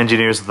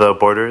Engineers Without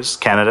Borders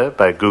Canada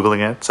by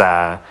Googling it,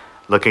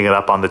 looking it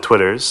up on the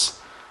Twitters.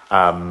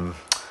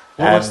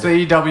 What's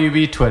the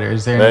EWB Twitter?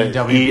 Is there an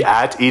EWB?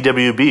 At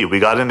EWB. We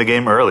got in the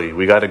game early.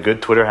 We got a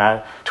good Twitter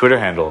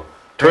handle.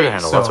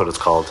 That's what it's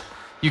called.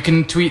 You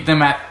can tweet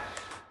them at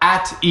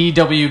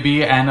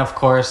EWB, and of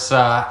course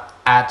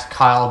at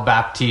Kyle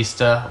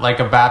Baptista, like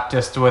a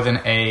Baptist with an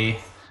A.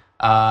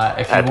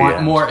 If you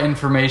want more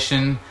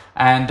information,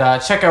 and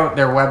check out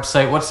their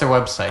website. What's their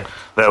website?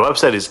 Their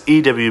website is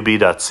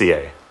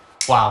ewb.ca.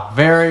 Wow,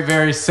 very,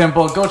 very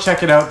simple. Go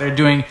check it out. They're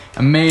doing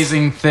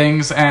amazing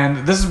things.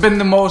 And this has been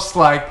the most,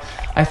 like,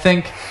 I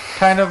think,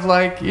 kind of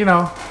like, you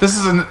know, this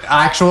is an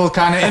actual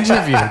kind of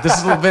interview.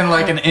 This has been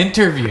like an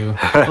interview.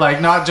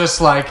 Like, not just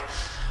like,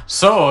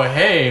 so,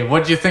 hey,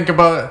 what do you think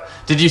about,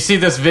 did you see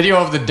this video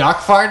of the duck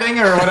farting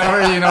or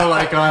whatever, you know,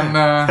 like on,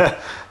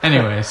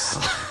 anyways.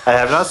 I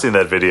have not seen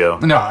that video.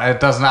 No, it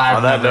doesn't.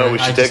 On that note, we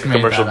should take a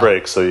commercial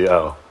break, so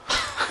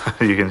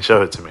you can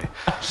show it to me.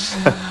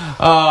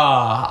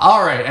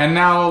 All right, and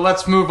now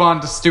let's move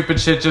on to stupid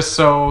shit just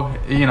so,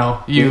 you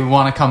know, you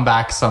want to come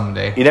back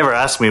someday. You never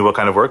asked me what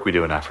kind of work we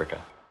do in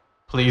Africa.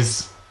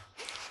 Please,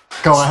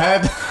 go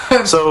ahead.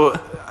 So,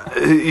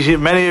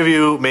 many of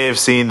you may have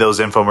seen those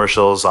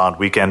infomercials on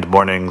weekend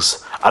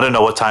mornings. I don't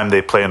know what time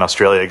they play in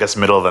Australia. I guess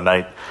middle of the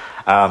night.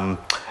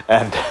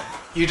 And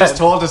you just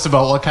told us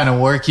about what kind of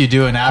work you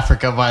do in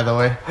Africa, by the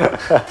way.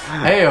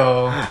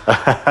 Heyo.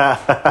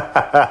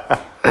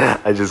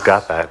 I just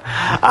got that.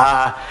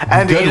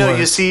 And Good you know, work.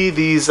 you see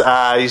these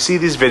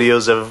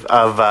videos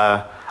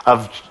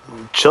of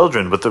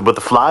children with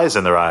the flies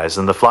in their eyes,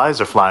 and the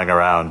flies are flying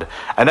around.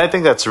 And I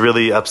think that's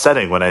really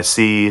upsetting when I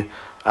see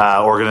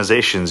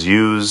organizations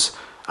use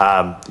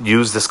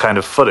this kind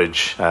of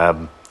footage,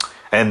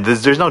 and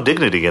there's no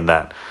dignity in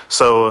that.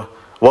 So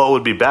what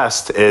would be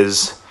best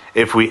is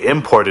if we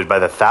imported by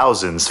the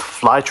thousands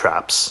fly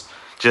traps,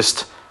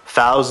 just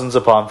thousands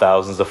upon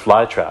thousands of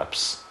fly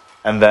traps,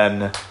 and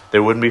then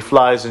there wouldn't be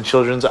flies in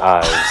children's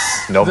eyes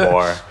no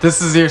more.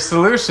 This is your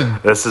solution.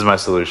 This is my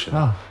solution.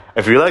 Oh.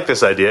 If you like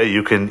this idea,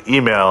 you can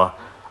email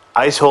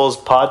Iceholes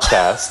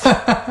Podcast.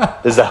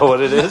 Is that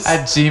what it is?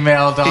 At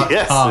gmail.com.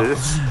 Yes, it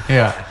is.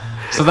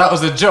 Yeah. So that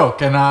was a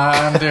joke, and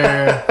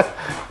under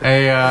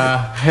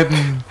a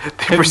hidden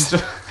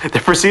The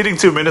preceding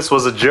 2 minutes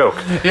was a joke.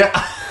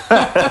 yeah.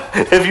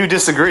 If you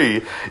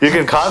disagree, you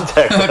can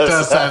contact us.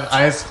 Just an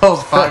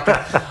Iceholes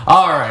podcast.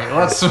 All right,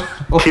 let's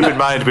Keep in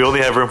mind, we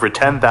only have room for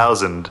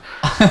 10,000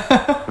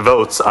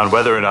 votes on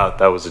whether or not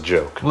that was a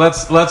joke.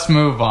 let's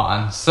move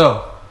on.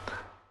 So,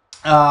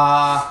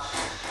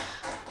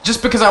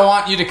 just because I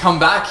want you to come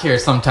back here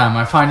sometime,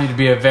 I find you to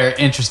be a very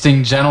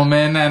interesting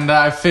gentleman, and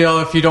I feel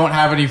if you don't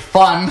have any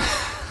fun,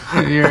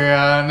 you're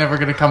never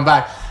going to come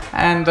back.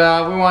 And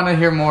we want to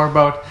hear more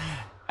about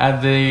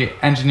the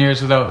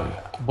Engineers Without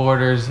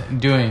Borders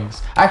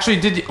doings. Actually,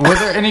 were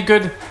there any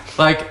good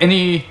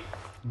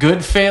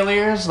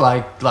failures?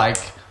 Like,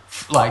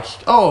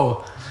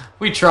 oh,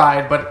 we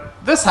tried, but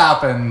this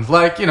happened.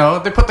 Like, you know,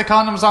 they put the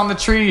condoms on the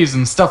trees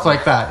and stuff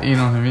like that. You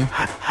know what I mean?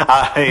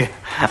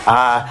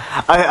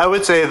 I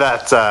would say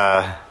that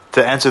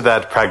to answer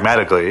that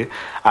pragmatically,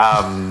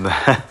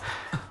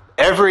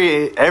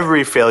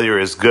 every failure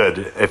is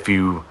good if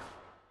you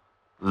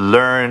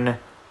learn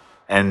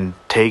and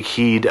take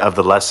heed of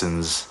the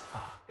lessons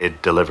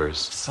it delivers.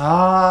 See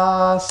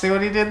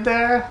what he did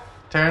there?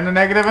 Turn a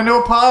negative into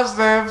a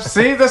positive.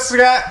 See, this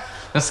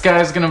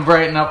guy's gonna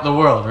brighten up the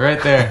world right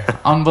there.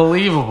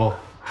 Unbelievable.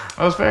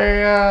 That was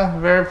very,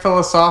 very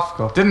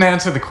philosophical. Didn't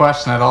answer the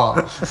question at all,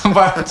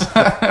 but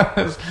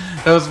that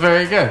was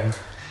very good.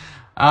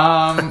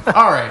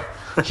 All right.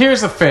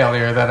 Here's a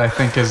failure that I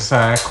think is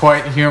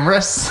quite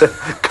humorous.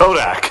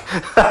 Kodak.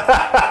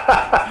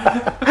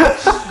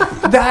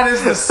 That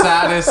is the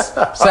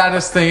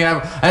saddest thing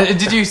ever.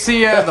 Did you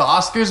see the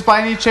Oscars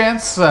by any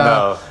chance?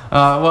 No.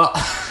 Well,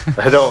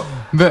 I don't.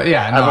 but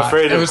yeah, no, I'm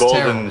afraid it of was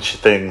golden terrible.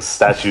 things,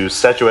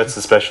 statuettes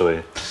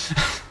especially.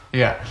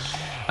 Yeah.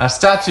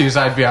 Statues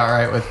I'd be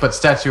alright with, but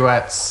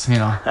statuettes, you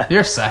know,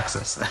 you're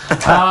sexist.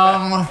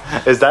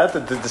 Is that the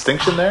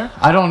distinction there?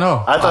 I don't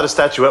know. I thought a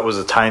statuette was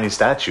a tiny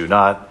statue,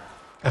 not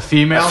A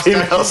female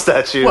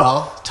statue.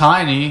 Well,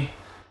 tiny.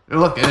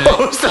 Look at it.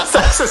 Who's the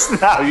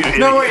sexist now? You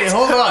No, idiot? wait,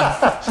 hold on.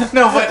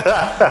 No,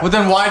 but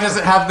then why does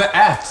it have the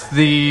et,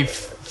 the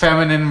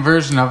feminine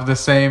version of the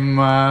same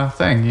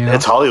thing? You know,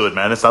 It's Hollywood,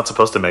 man. It's not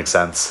supposed to make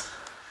sense.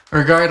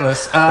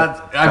 regardless.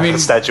 I mean,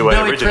 Statuette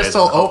Billy originated.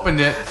 Crystal opened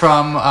it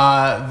from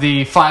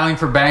the filing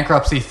for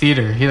bankruptcy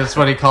theater. That's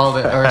what he called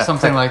it, or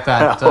something like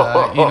that. You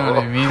know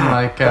what I mean?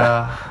 Like,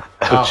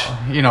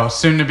 you know,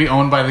 soon to be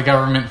owned by the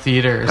government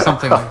theater or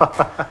something like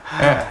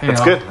that.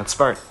 That's good. That's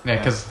smart. Yeah,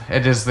 because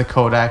it is the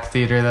Kodak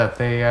Theater that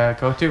they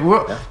go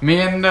to. Me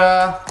and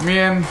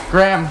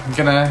Graham are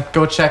gonna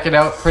go check it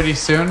out pretty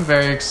soon.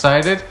 Very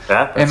excited.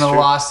 Yeah, that's in true.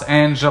 Los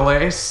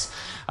Angeles.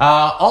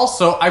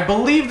 Also, I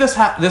believe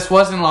this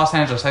was in Los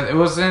Angeles. It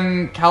was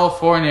in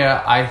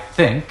California, I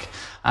think.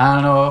 I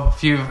don't know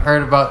if you've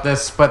heard about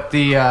this, but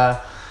the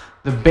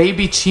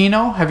baby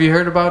chino. Have you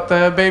heard about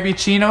the baby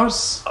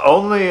chinos?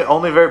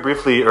 Only very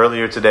briefly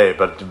earlier today,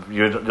 but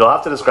you'll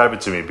have to describe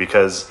it to me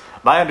because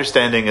my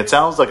understanding, it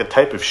sounds like a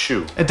type of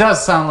shoe. It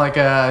does sound like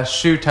a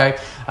shoe type.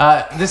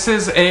 This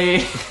is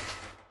a...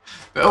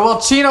 Well,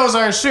 chinos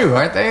are a shoe,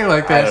 aren't they?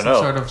 Like they I have don't some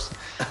know. sort of...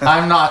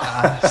 I'm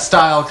not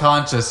style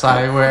conscious.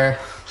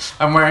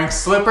 I'm wearing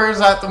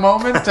slippers at the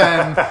moment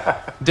and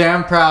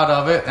damn proud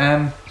of it.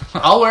 And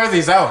I'll wear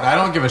these out. I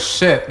don't give a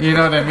shit. You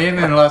know what I mean?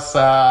 Unless...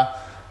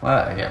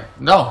 well, yeah.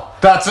 No,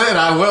 that's it.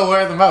 I will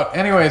wear them out.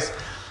 Anyways...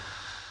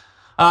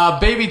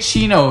 Baby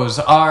Chinos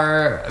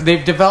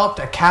they've developed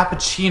a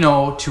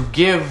cappuccino to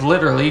give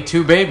literally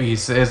to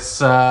babies.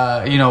 It's,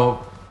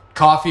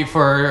 coffee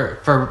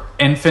for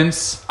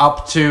infants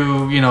up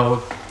to,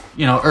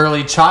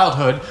 early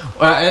childhood.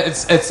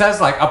 It says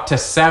like up to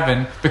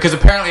 7 because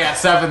apparently at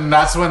 7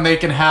 that's when they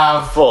can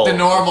have the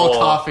normal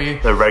coffee,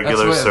 the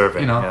regular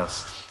serving.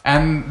 Yes,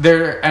 and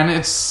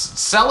it's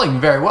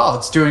selling very well.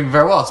 It's doing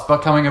very well. It's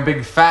becoming a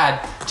big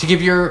fad to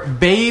give your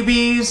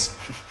babies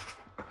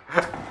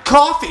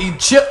coffee,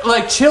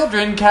 like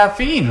children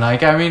caffeine.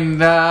 Like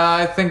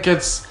I think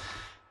it's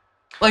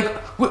like.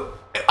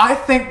 I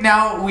think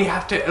now we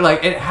have to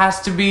it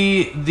has to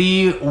be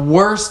the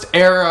worst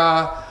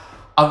era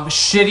of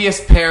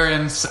shittiest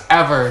parents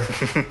ever,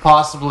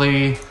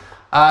 possibly.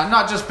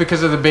 Not just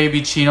because of the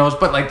baby chinos,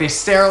 but they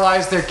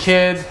sterilize their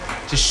kid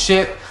to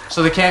shit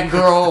so they can't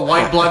grow a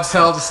white blood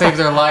cell to save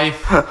their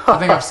life. I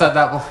think I've said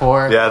that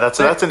before. Yeah,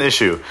 that's an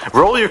issue.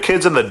 Roll your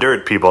kids in the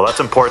dirt, people. That's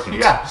important.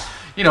 Yeah.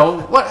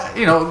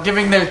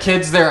 Giving their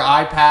kids their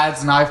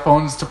iPads and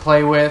iPhones to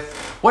play with.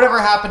 Whatever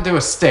happened to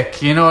a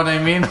stick? You know what I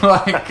mean?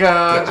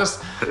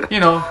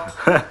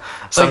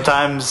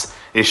 Sometimes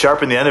you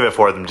sharpen the end of it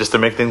for them just to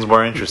make things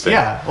more interesting.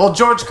 Yeah. Well,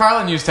 George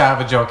Carlin used to have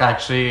a joke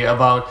actually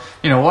about,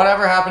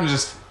 whatever happened to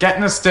just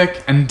getting a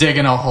stick and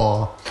digging a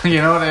hole.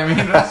 You know what I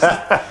mean?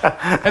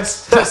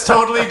 That's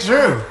totally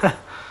true.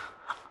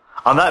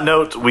 On that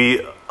note,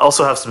 we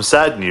also have some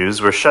sad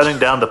news. We're shutting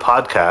down the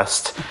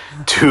podcast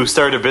to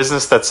start a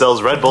business that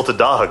sells Red Bull to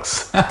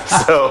dogs.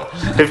 So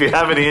if you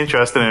have any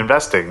interest in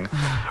investing,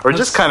 or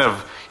just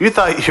you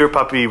thought your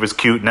puppy was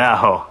cute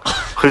now,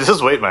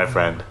 just wait, my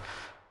friend,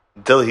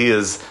 until he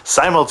is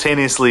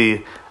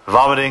simultaneously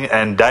vomiting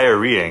and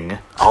diarrheaing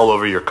all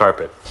over your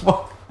carpet.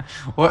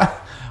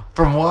 What?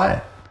 From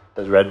what?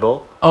 The Red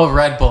Bull? Oh,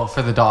 Red Bull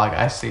for the dog.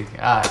 I see.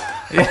 Yeah.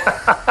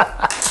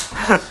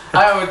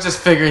 I would just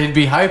figure he'd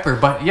be hyper,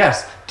 but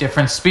yes,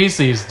 different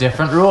species,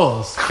 different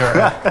rules. Sure,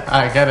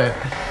 I get it.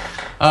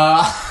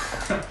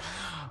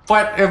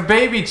 But a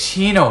baby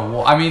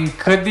chino,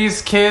 could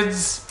these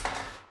kids...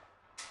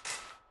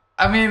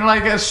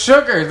 a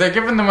sugar. They're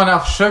giving them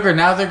enough sugar.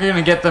 Now they're going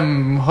to get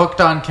them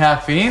hooked on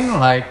caffeine?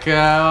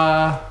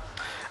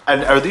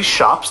 And are these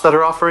shops that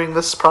are offering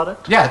this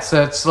product? Yeah,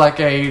 it's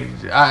like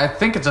I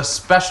think it's a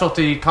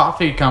specialty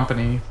coffee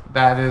company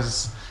that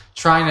is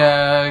trying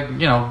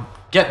to,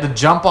 get the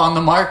jump on the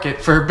market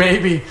for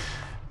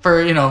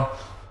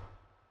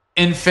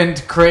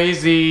infant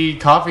crazy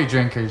coffee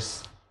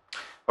drinkers.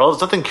 Well,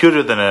 there's nothing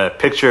cuter than a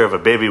picture of a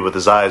baby with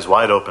his eyes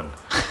wide open.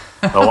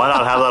 Well, why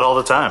not have that all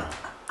the time?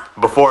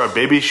 Before a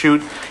baby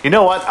shoot. You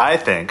know what I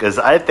think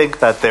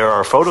that there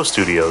are photo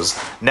studios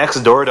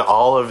next door to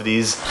all of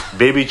these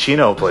baby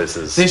chino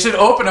places. They should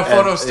open a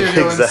photo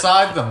studio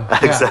inside them.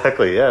 Yeah.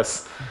 Exactly,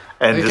 yes.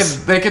 And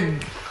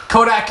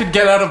Kodak could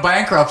get out of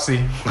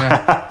bankruptcy.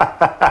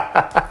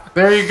 Yeah.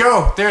 There you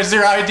go. There's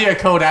your idea,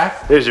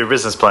 Kodak. There's your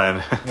business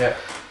plan. Yeah.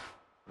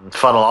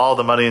 Funnel all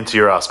the money into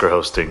your Oscar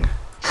hosting.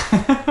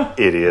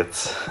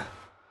 Idiots.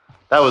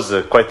 That was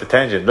quite the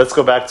tangent. Let's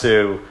go back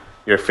to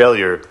your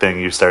failure thing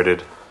you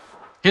started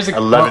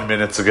 11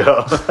 minutes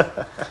ago.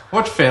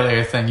 What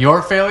failure thing?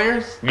 Your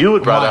failures? You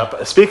had brought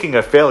up, speaking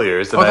of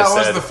failures, and that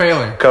was the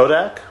failure.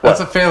 Kodak? What? That's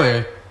a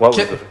failure. What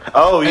was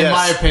yes. In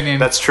my opinion.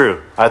 That's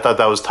true. I thought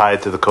that was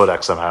tied to the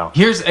Kodak somehow.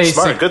 Here's a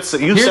smart. Good.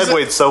 You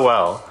segued so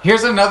well.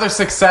 Here's another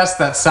success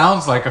that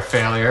sounds like a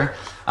failure.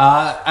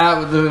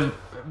 The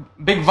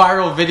big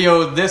viral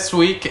video this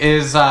week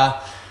is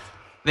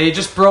they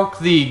just broke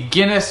the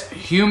Guinness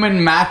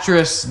human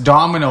mattress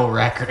domino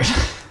record.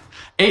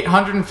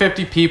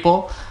 850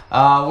 people.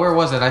 Where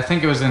was it? I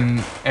think it was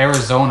in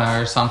Arizona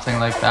or something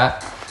like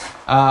that.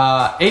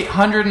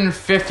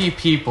 850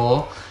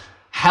 people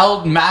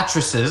held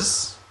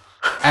mattresses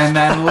and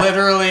then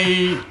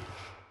literally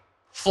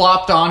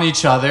flopped on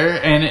each other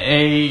in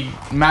a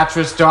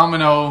mattress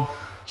domino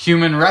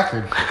human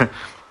record.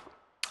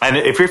 And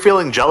if you're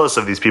feeling jealous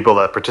of these people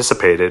that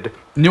participated,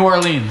 New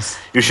Orleans,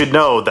 you should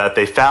know that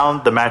they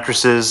found the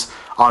mattresses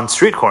on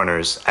street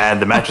corners,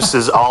 and the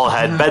mattresses all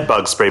had bed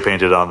bugs spray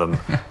painted on them.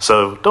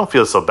 So don't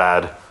feel so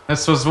bad.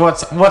 This was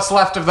what's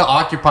left of the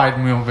Occupy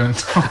movement.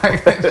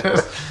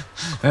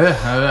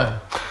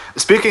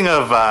 Speaking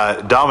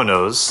of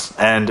dominoes,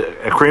 and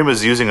Kareem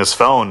is using his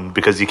phone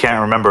because he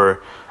can't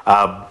remember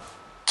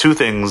two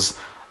things,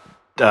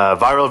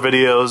 viral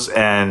videos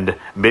and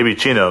baby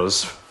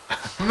chinos.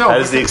 No,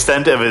 that is the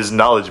extent of his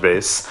knowledge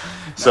base.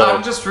 So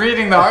I'm just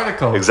reading the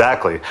article.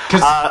 Exactly.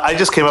 I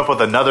just came up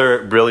with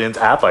another brilliant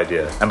app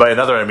idea. And by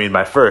another, I mean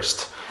my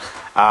first,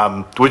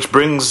 which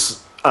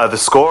brings the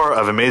score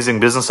of amazing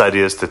business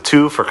ideas to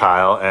 2 for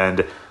Kyle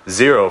and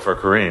 0 for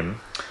Kareem.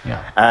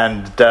 Yeah.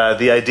 And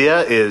the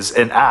idea is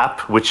an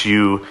app which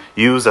you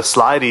use a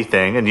slidey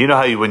thing. And you know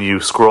how when you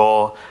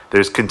scroll,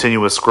 there's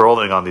continuous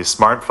scrolling on these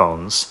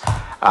smartphones.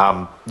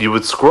 You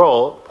would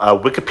scroll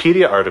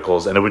Wikipedia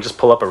articles, and it would just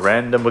pull up a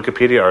random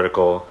Wikipedia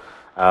article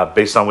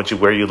based on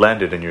where you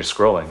landed in your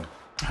scrolling.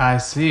 I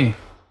see.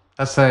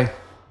 That's a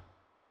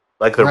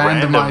like the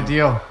random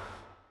ideal.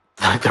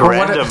 Like the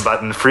random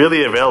button,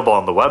 freely available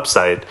on the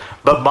website,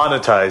 but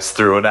monetized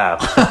through an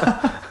app.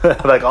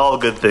 Like all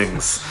good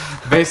things.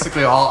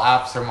 Basically, all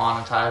apps are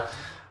monetized.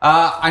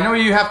 I know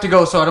you have to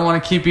go, so I don't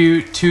want to keep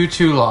you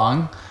too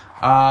long.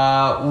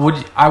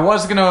 I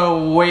was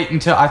gonna wait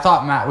until I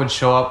thought Matt would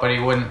show up, but he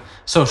wouldn't.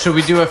 So should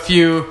we do a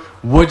few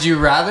would you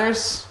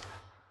rathers?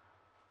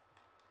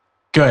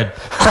 Good.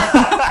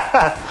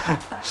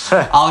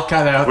 I'll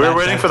cut it out. We're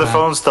waiting for the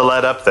phones to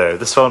light up there.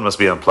 This phone must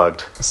be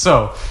unplugged.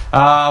 So,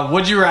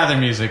 would you rather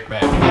music,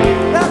 man?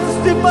 That's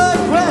a stupid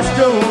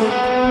question.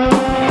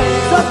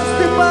 Such a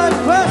stupid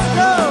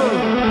question.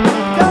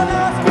 Don't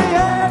ask me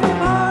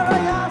anymore. I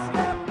ask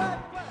them that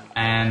question.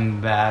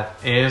 And that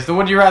is the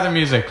would you rather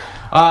music.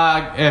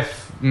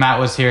 If Matt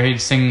was here,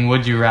 he'd sing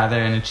would you rather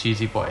in a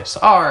cheesy voice.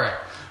 Alright.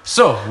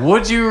 So,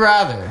 would you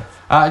rather?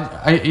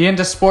 Are you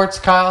into sports,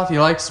 Kyle? Do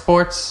you like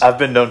sports? I've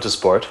been known to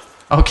sport.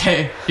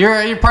 Okay.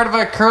 You're part of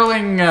a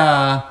curling,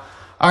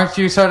 aren't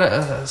you sort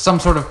of, some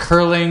sort of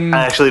curling?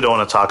 I actually don't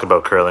want to talk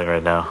about curling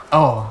right now.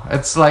 Oh,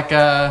 it's like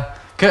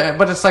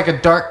but it's like a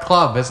dark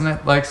club, isn't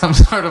it? Like some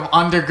sort of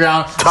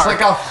underground.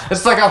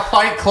 It's like a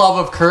fight club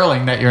of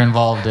curling that you're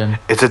involved in.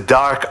 It's a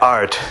dark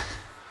art.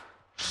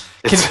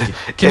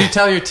 Can you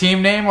tell your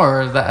team name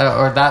or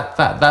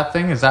that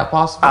thing? Is that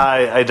possible?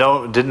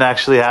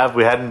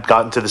 We hadn't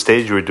gotten to the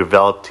stage where we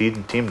developed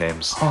team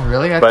names. Oh,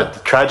 really?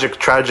 But tragic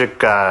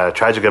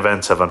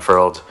events have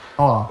unfurled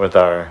with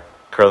our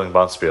curling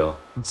bonspiel.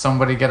 Did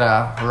somebody get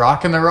a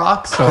rock in the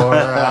rocks, or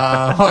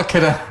what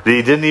could have?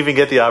 They didn't even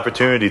get the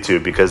opportunity to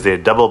because they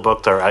had double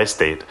booked our ice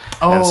date,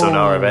 and so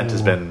now our event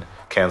has been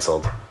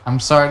cancelled. I'm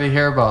sorry to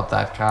hear about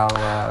that, Kyle.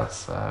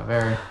 It's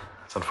very.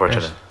 It's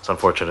unfortunate. It's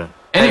unfortunate.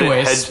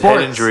 Anyways,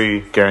 head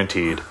injury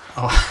guaranteed.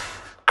 Oh.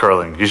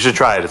 Curling. You should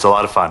try it. It's a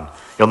lot of fun.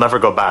 You'll never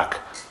go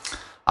back.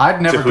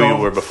 I'd never to who go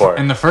you were before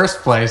in the first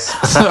place.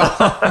 So.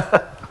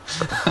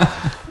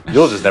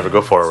 You'll just never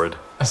go forward.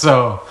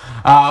 So,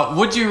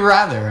 would you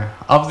rather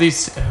of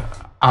these?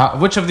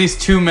 Which of these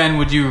two men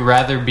would you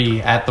rather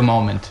be at the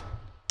moment?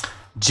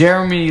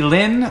 Jeremy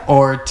Lin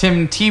or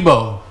Tim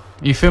Tebow?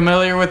 You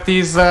familiar with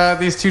these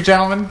two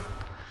gentlemen?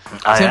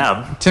 I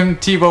am. Tim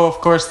Tebow,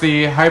 of course,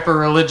 the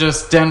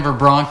hyper-religious Denver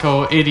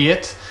Bronco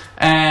idiot,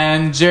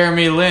 and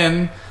Jeremy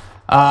Lin,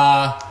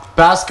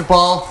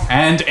 basketball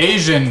and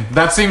Asian.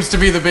 That seems to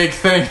be the big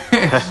thing.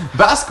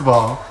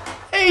 Basketball,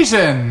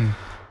 Asian.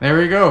 There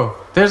we go.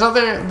 There's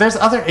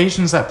other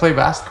Asians that play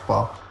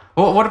basketball.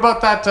 What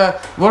about that?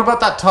 What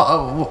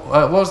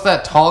was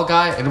that tall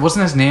guy? It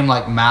wasn't his name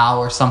like Mao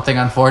or something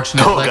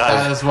unfortunate like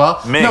that as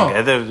well. Ming. No.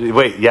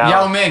 Wait,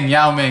 Yao Ming.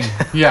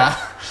 Yeah.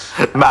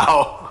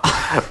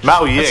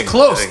 Mao Ying. It's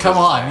close. Come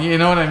on. You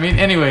know what I mean?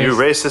 Anyways. You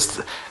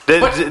racist.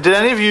 Did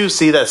any of you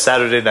see that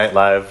Saturday Night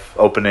Live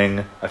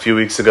opening a few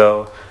weeks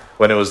ago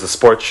when it was the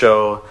sports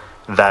show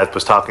that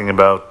was talking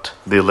about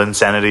the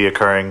Linsanity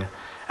occurring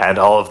and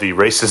all of the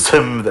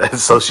racism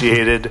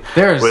associated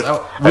with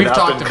we've an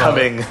talked about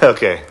it.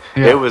 Okay.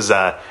 Yeah. It was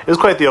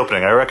quite the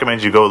opening. I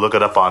recommend you go look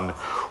it up on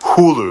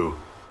Hulu.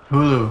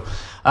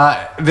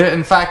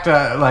 In fact,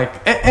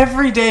 like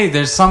every day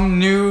there's some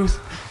new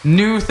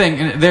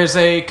thing. There's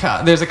a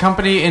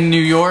company in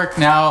New York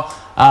now.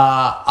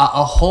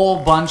 A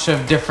whole bunch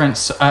of different.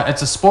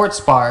 It's a sports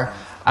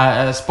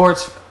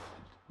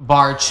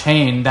bar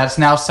chain that's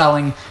now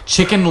selling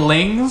chicken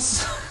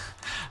lings,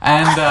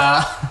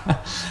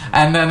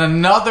 and then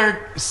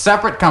another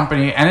separate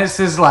company, and this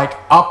is like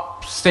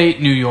upstate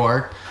New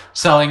York,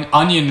 selling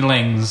onion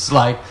lings.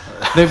 Like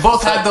they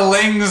both had the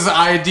lings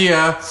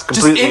idea.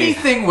 Just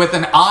anything with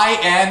an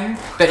IN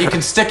that you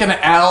can stick an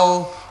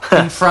L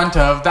in front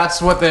of. That's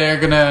what they're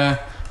gonna,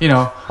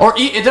 or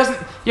it doesn't.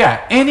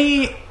 Yeah,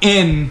 any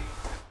in.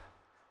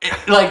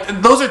 Like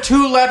those are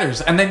two letters,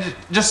 and then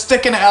just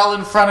stick an L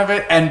in front of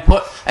it and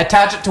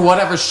attach it to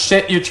whatever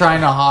shit you're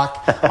trying to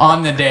hawk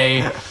on the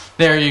day.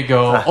 There you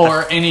go.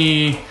 Or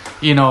any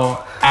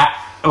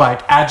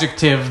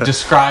adjective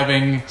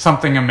describing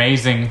something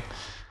amazing.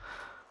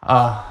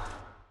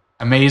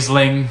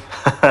 Amazing.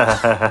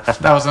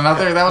 That was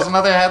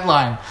another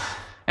headline.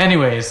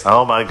 Anyways,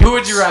 oh my goodness. Who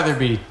would you rather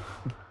be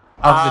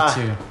of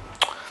the two?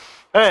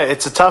 Hey,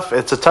 it's a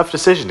tough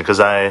decision because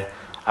I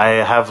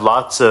have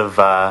lots of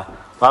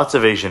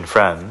Asian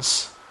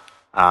friends.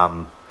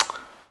 I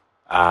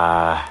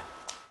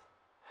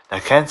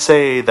can't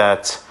say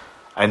that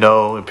I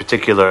know in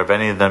particular of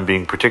any of them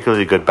being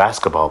particularly good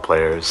basketball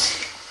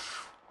players.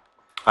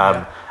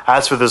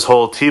 As for this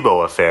whole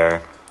Tebow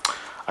affair,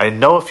 I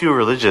know a few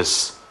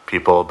religious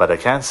people, but I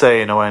can't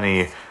say I know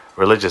any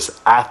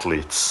religious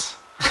athletes.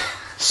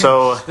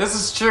 So this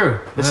is true.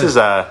 This is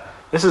a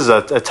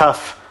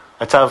tough.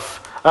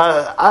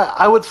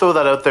 I would throw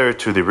that out there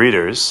to the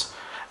readers,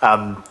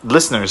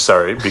 listeners.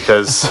 Sorry,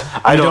 because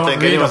I don't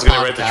think anyone's going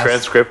to write the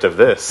transcript of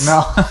this.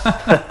 No,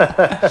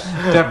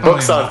 definitely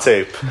Books not. on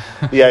tape.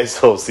 The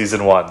Iceholes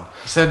season 1.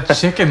 Said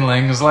chicken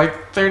lings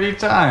like 30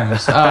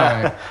 times. All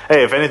right.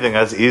 Hey, if anything,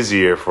 that's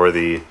easier for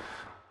the.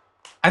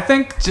 I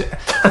think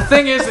the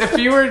thing is, if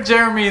you were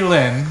Jeremy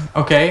Lin,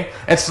 okay,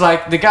 it's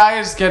like the guy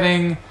is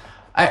getting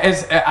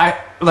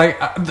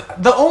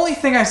The only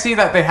thing I see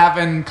that they have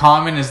in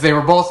common is they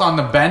were both on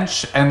the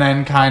bench and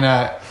then kind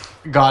of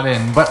got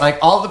in. But like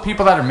all the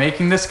people that are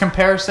making this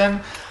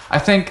comparison, I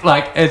think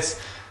like it's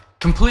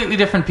completely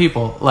different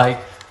people. Like,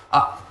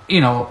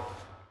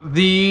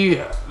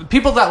 the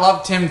people that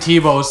love Tim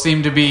Tebow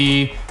seem to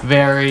be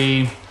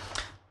very,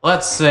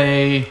 let's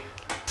say,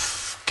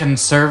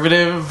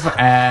 conservative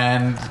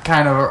and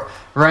kind of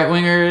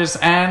right-wingers,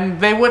 and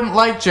they wouldn't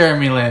like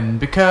Jeremy Lin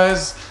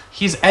because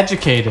he's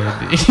educated.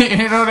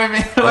 You know what I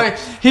mean? Like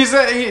he's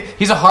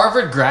a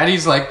Harvard grad.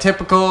 He's like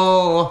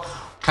typical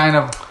kind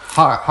of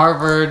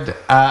Harvard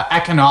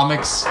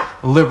economics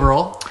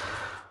liberal,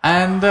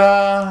 and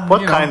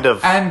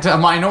and a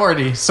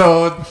minority.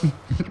 So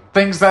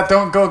things that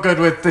don't go good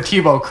with the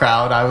Tebow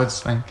crowd, I would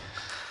think.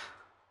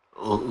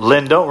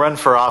 Lynn, don't run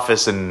for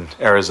office in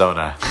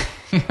Arizona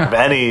of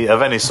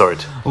any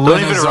sort.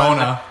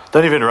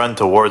 Don't even run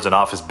towards an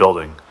office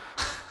building.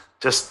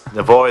 Just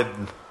avoid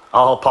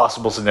all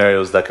possible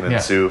scenarios that can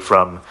ensue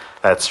from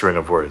that string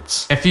of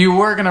words. If you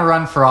were going to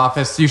run for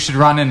office, you should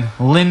run in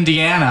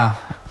Lindiana.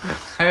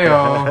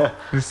 Hey-oh.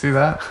 You see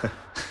that?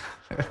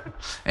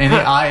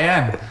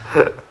 N-E-I-N.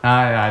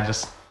 I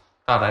just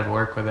thought I'd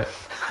work with it.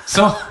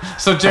 So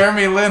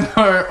Jeremy Lin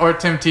or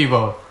Tim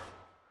Tebow?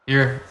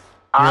 You're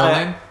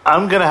Lin?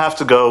 I'm going to have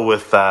to go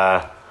with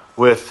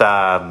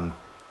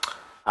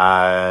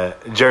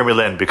Jeremy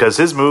Lin, because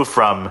his move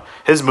from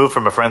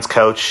a friend's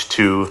couch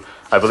to,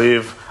 I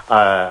believe,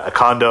 a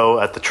condo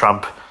at the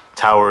Trump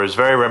Tower is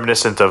very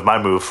reminiscent of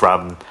my move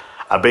from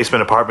a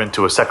basement apartment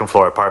to a second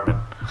floor apartment.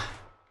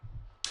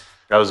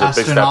 That was a big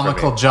step for me.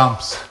 Astronomical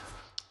jumps,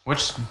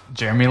 which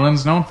Jeremy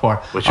Lin's known for.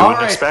 Which you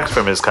wouldn't expect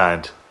from his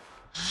kind.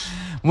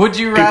 Would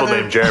you rather...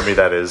 People named Jeremy,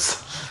 that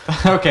is.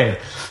 Okay.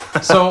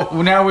 So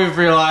now we've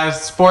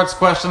realized sports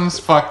questions,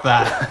 fuck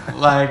that.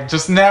 Like,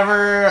 just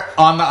never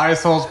on the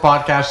Iceholes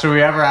podcast should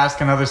we ever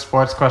ask another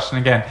sports question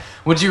again.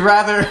 Would you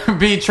rather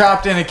be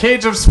trapped in a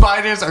cage of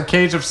spiders or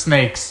cage of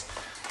snakes?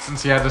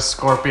 Since you had the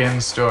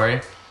scorpion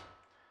story.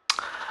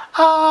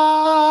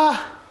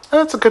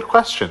 That's a good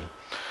question.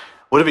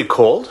 Would it be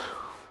cold?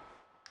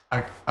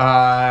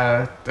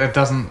 It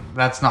doesn't,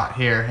 that's not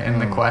here in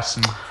the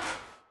question.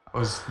 It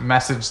was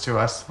messaged to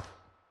us.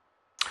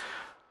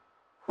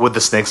 Would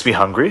the snakes be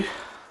hungry?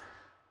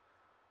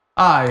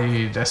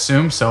 I'd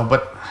assume so,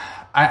 but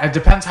it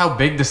depends how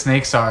big the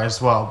snakes are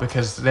as well,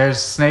 because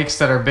there's snakes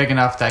that are big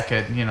enough that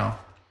could,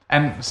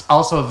 and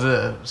also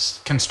the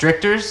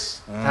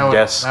constrictors.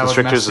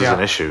 Constrictors is an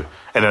issue.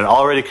 In an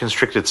already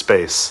constricted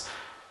space,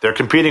 they're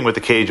competing with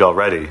the cage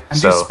already.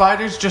 And do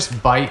spiders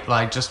just bite,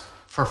 like, just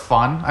for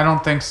fun? I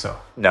don't think so.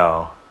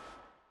 No.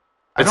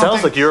 It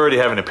sounds like you already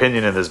have an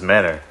opinion in this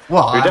manner.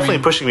 Well, you're definitely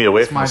pushing me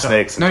away from the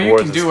snakes and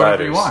towards the spiders. No, you can do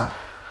whatever you want.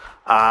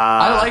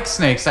 I like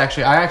snakes,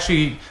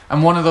 actually.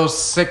 I'm one of those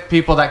sick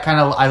people that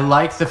I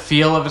like the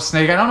feel of a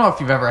snake. I don't know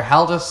if you've ever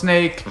held a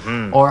snake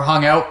or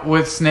hung out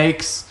with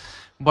snakes,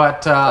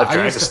 but I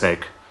drank a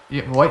snake.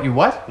 You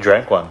what?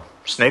 Drank one.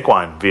 Snake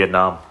wine,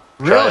 Vietnam.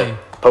 Really?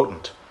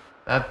 Potent.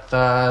 That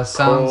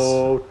sounds...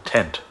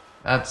 Potent.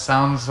 That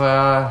sounds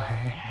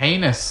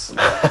heinous.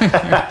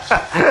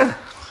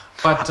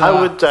 But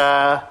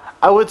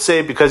I would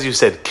say, because you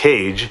said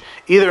cage,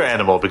 either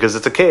animal, because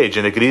it's a cage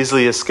and it could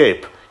easily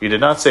escape. You did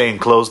not say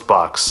enclosed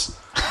box.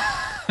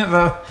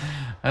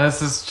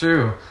 This is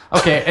true.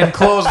 Okay,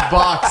 enclosed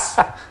box.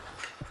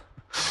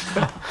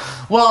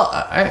 Well,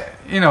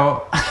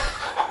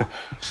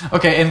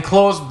 okay,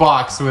 enclosed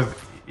box with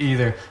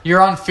either. You're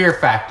on Fear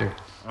Factor.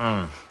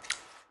 How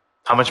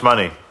much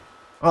money?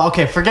 Well,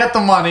 okay, forget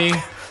the money.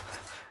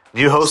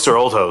 New host or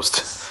old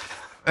host?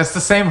 It's the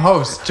same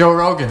host, Joe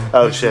Rogan.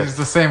 Oh, shit. He's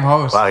the same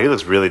host. Wow, he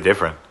looks really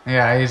different.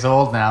 Yeah, he's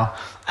old now.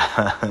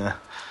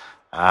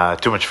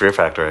 Too much Fear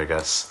Factor, I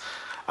guess.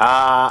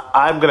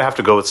 I'm going to have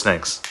to go with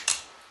snakes.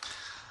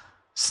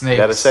 Snakes.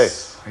 Gotta say.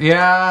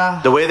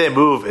 Yeah. The way they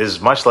move is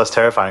much less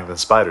terrifying than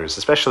spiders,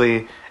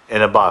 especially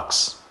in a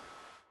box.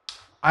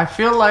 I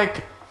feel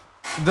like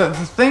the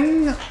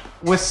thing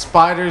with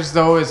spiders,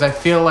 though, is I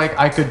feel like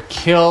I could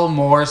kill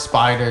more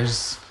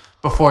spiders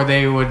before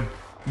they would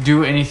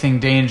do anything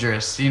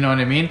dangerous. You know what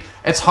I mean?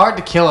 It's hard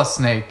to kill a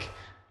snake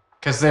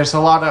because there's a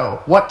lot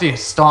of, what do you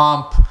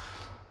stomp?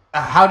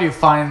 How do you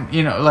find,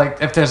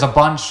 like if there's a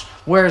bunch,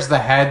 where's the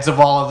heads of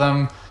all of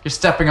them? You're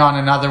stepping on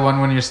another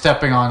one when you're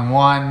stepping on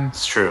one.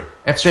 It's true.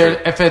 If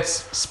it's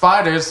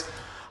spiders,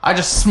 I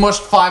just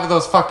smushed 5 of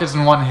those fuckers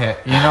in one hit.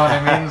 You know what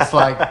I mean? It's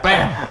like,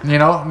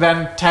 bam,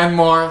 then 10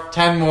 more.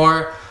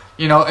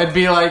 It'd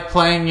be like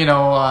playing,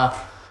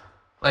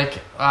 like,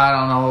 I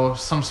don't know,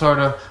 some sort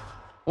of,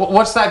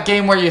 what's that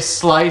game where you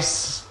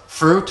slice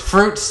fruit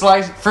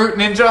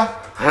ninja?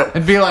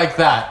 It'd be like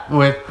that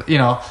with,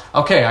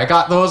 okay, I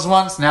got those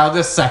ones, now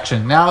this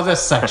section,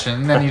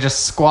 and then you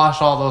just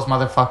squash all those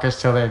motherfuckers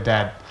till they're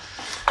dead.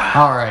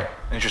 All right.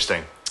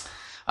 Interesting.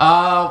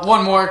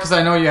 One more, because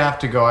I know you have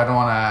to go. I don't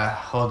want to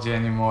hold you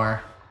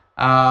anymore.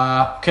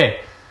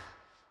 Okay.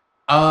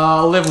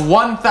 Live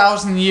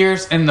 1,000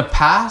 years in the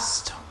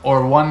past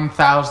or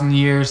 1,000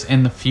 years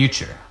in the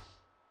future?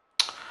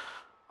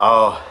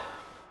 Oh,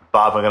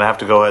 Bob, I'm gonna have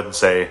to go ahead and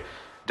say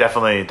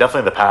definitely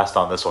the past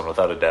on this one,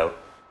 without a doubt.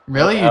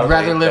 Really? You'd Without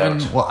rather a live in,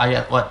 doubt. well, I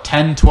get, what,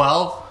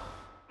 1012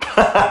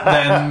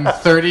 than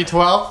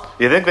 3012?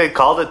 You think they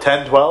called it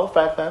 10-12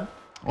 back then?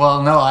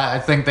 Well, no, I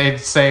think they'd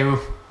say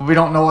we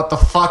don't know what the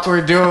fuck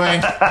we're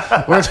doing.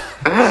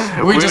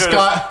 We just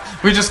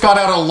got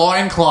out of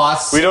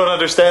loincloths. We don't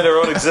understand our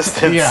own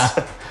existence. Yeah.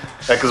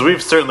 Because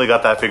we've certainly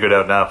got that figured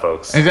out now,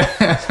 folks.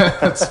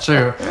 That's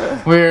true.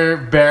 We're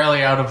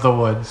barely out of the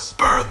woods.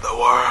 Burn the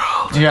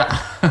world. Yeah.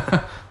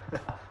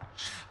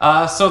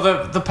 So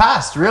the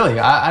past, really,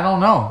 I don't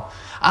know.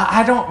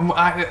 I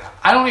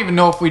don't even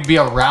know if we'd be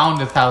around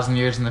 1,000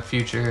 years in the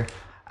future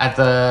at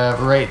the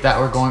rate that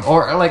we're going,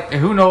 or like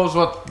who knows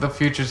what the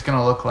future's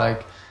gonna look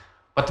like.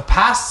 But the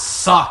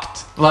past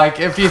sucked.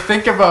 Like if you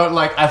think about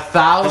like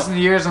 1,000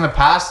 years in the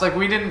past, like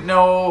we didn't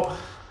know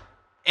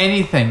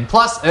anything.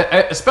 Plus,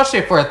 especially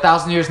if we're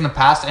 1,000 years in the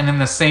past and in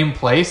the same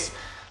place,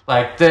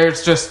 like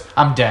there's just,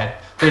 I'm dead.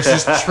 There's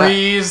just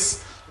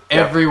trees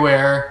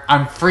everywhere.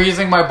 I'm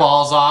freezing my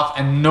balls off,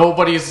 and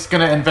nobody's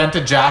gonna invent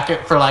a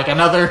jacket for like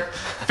another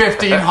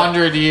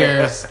 1,500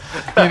 years.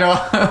 You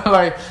know,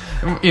 like,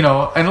 you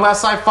know,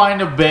 unless I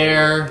find a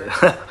bear,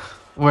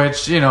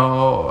 which, you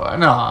know,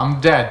 no, I'm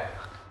dead.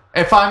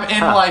 If I'm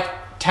in like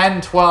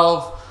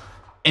 1012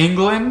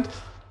 England,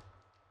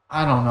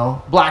 I don't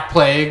know, Black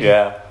Plague,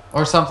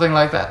 or something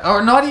like that,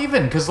 or not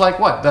even, because like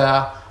what,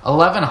 the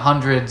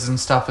 1100s and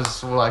stuff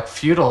is like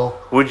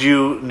feudal. Would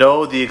you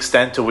know the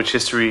extent to which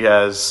history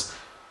has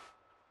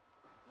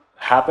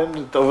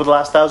happened over the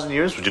last 1,000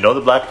 years? Would you know the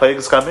Black Plague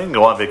is coming?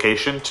 Go on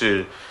vacation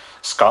to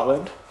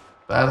Scotland?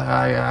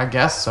 I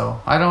guess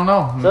so. I don't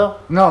know. No,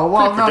 no.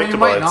 Well, no, you predictable,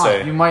 might I'd not.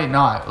 say. You might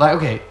not. Like,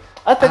 okay.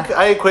 I think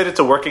I equate it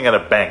to working at a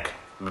bank.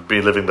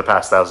 Be living the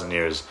past 1,000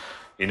 years.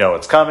 You know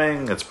it's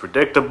coming. It's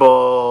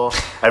predictable.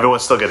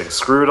 Everyone's still getting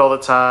screwed all the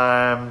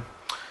time.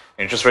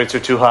 Interest rates are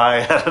too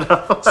high. I don't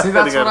know. See,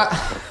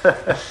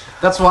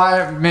 that's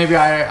why maybe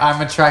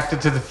I'm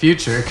attracted to the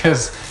future,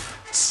 because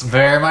it's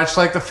very much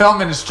like the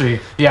film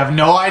industry. You have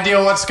no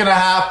idea what's going to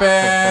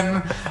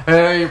happen.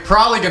 You're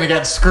probably going to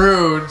get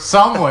screwed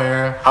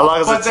somewhere. How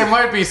long is but it? there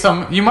might be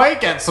some. You might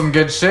get some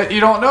good shit. You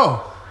don't know.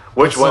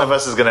 Which one of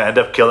us is going to end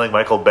up killing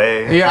Michael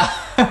Bay?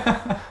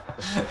 Yeah.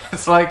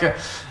 It's like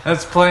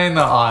it's playing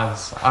the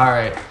odds. All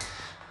right.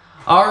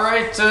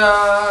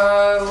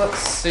 Let's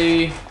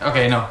see.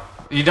 Okay, no.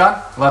 You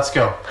done? Let's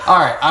go. All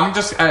right. I'm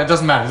just. It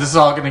doesn't matter. This is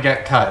all gonna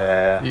get cut.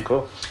 Yeah.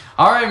 Cool.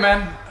 All right,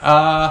 man.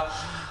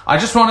 I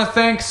just want to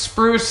thank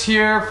Spruce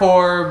here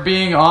for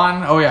being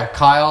on. Oh yeah,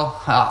 Kyle.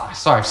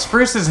 Sorry,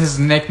 Spruce is his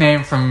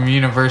nickname from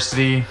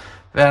university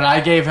that I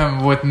gave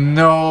him with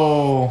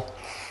no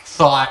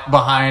thought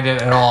behind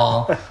it at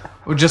all.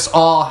 We just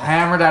all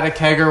hammered at a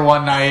kegger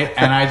one night,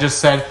 and I just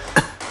said,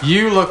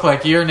 "You look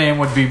like your name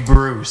would be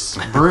Bruce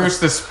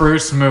the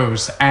Spruce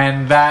Moose,"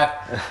 and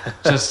that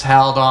just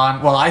held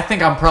on. Well, I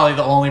think I'm probably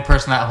the only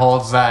person that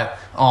holds that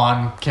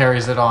on,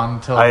 carries it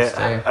on till this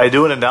day. I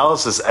do an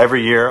analysis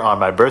every year on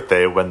my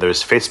birthday when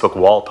there's Facebook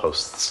wall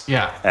posts.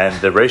 Yeah. And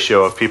the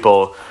ratio of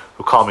people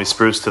who call me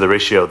Spruce to the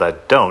ratio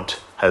that don't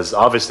has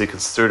obviously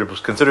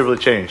considerably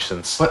changed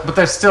since. But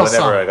there's still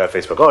whenever some. I got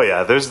Facebook. Oh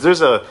yeah,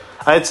 there's a.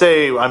 I'd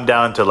say I'm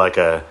down to like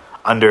a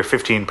under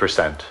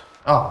 15%.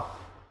 Oh,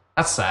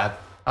 that's sad.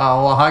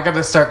 Oh, well, I got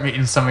to start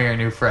meeting some of your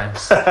new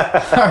friends. All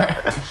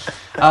right.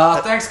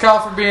 Thanks, Kyle,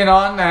 for being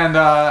on. And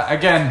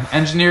again,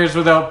 Engineers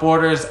Without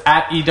Borders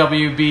at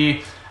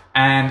EWB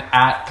and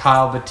at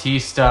Kyle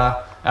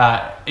Baptista.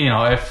 You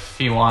know, if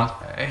he wants,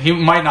 he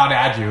might not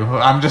add you.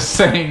 I'm just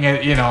saying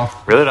it, you know.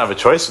 Really don't have a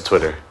choice with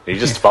Twitter. You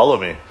just follow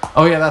me.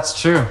 Oh, yeah, that's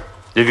true.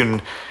 You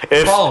can,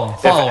 if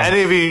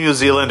any of you in New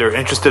Zealand are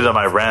interested in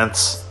my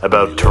rants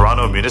about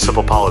Toronto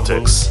municipal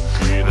politics,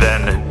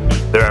 then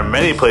there are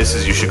many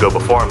places you should go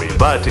before me.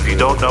 But if you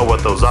don't know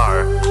what those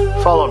are,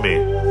 follow me.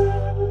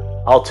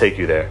 I'll take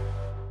you there.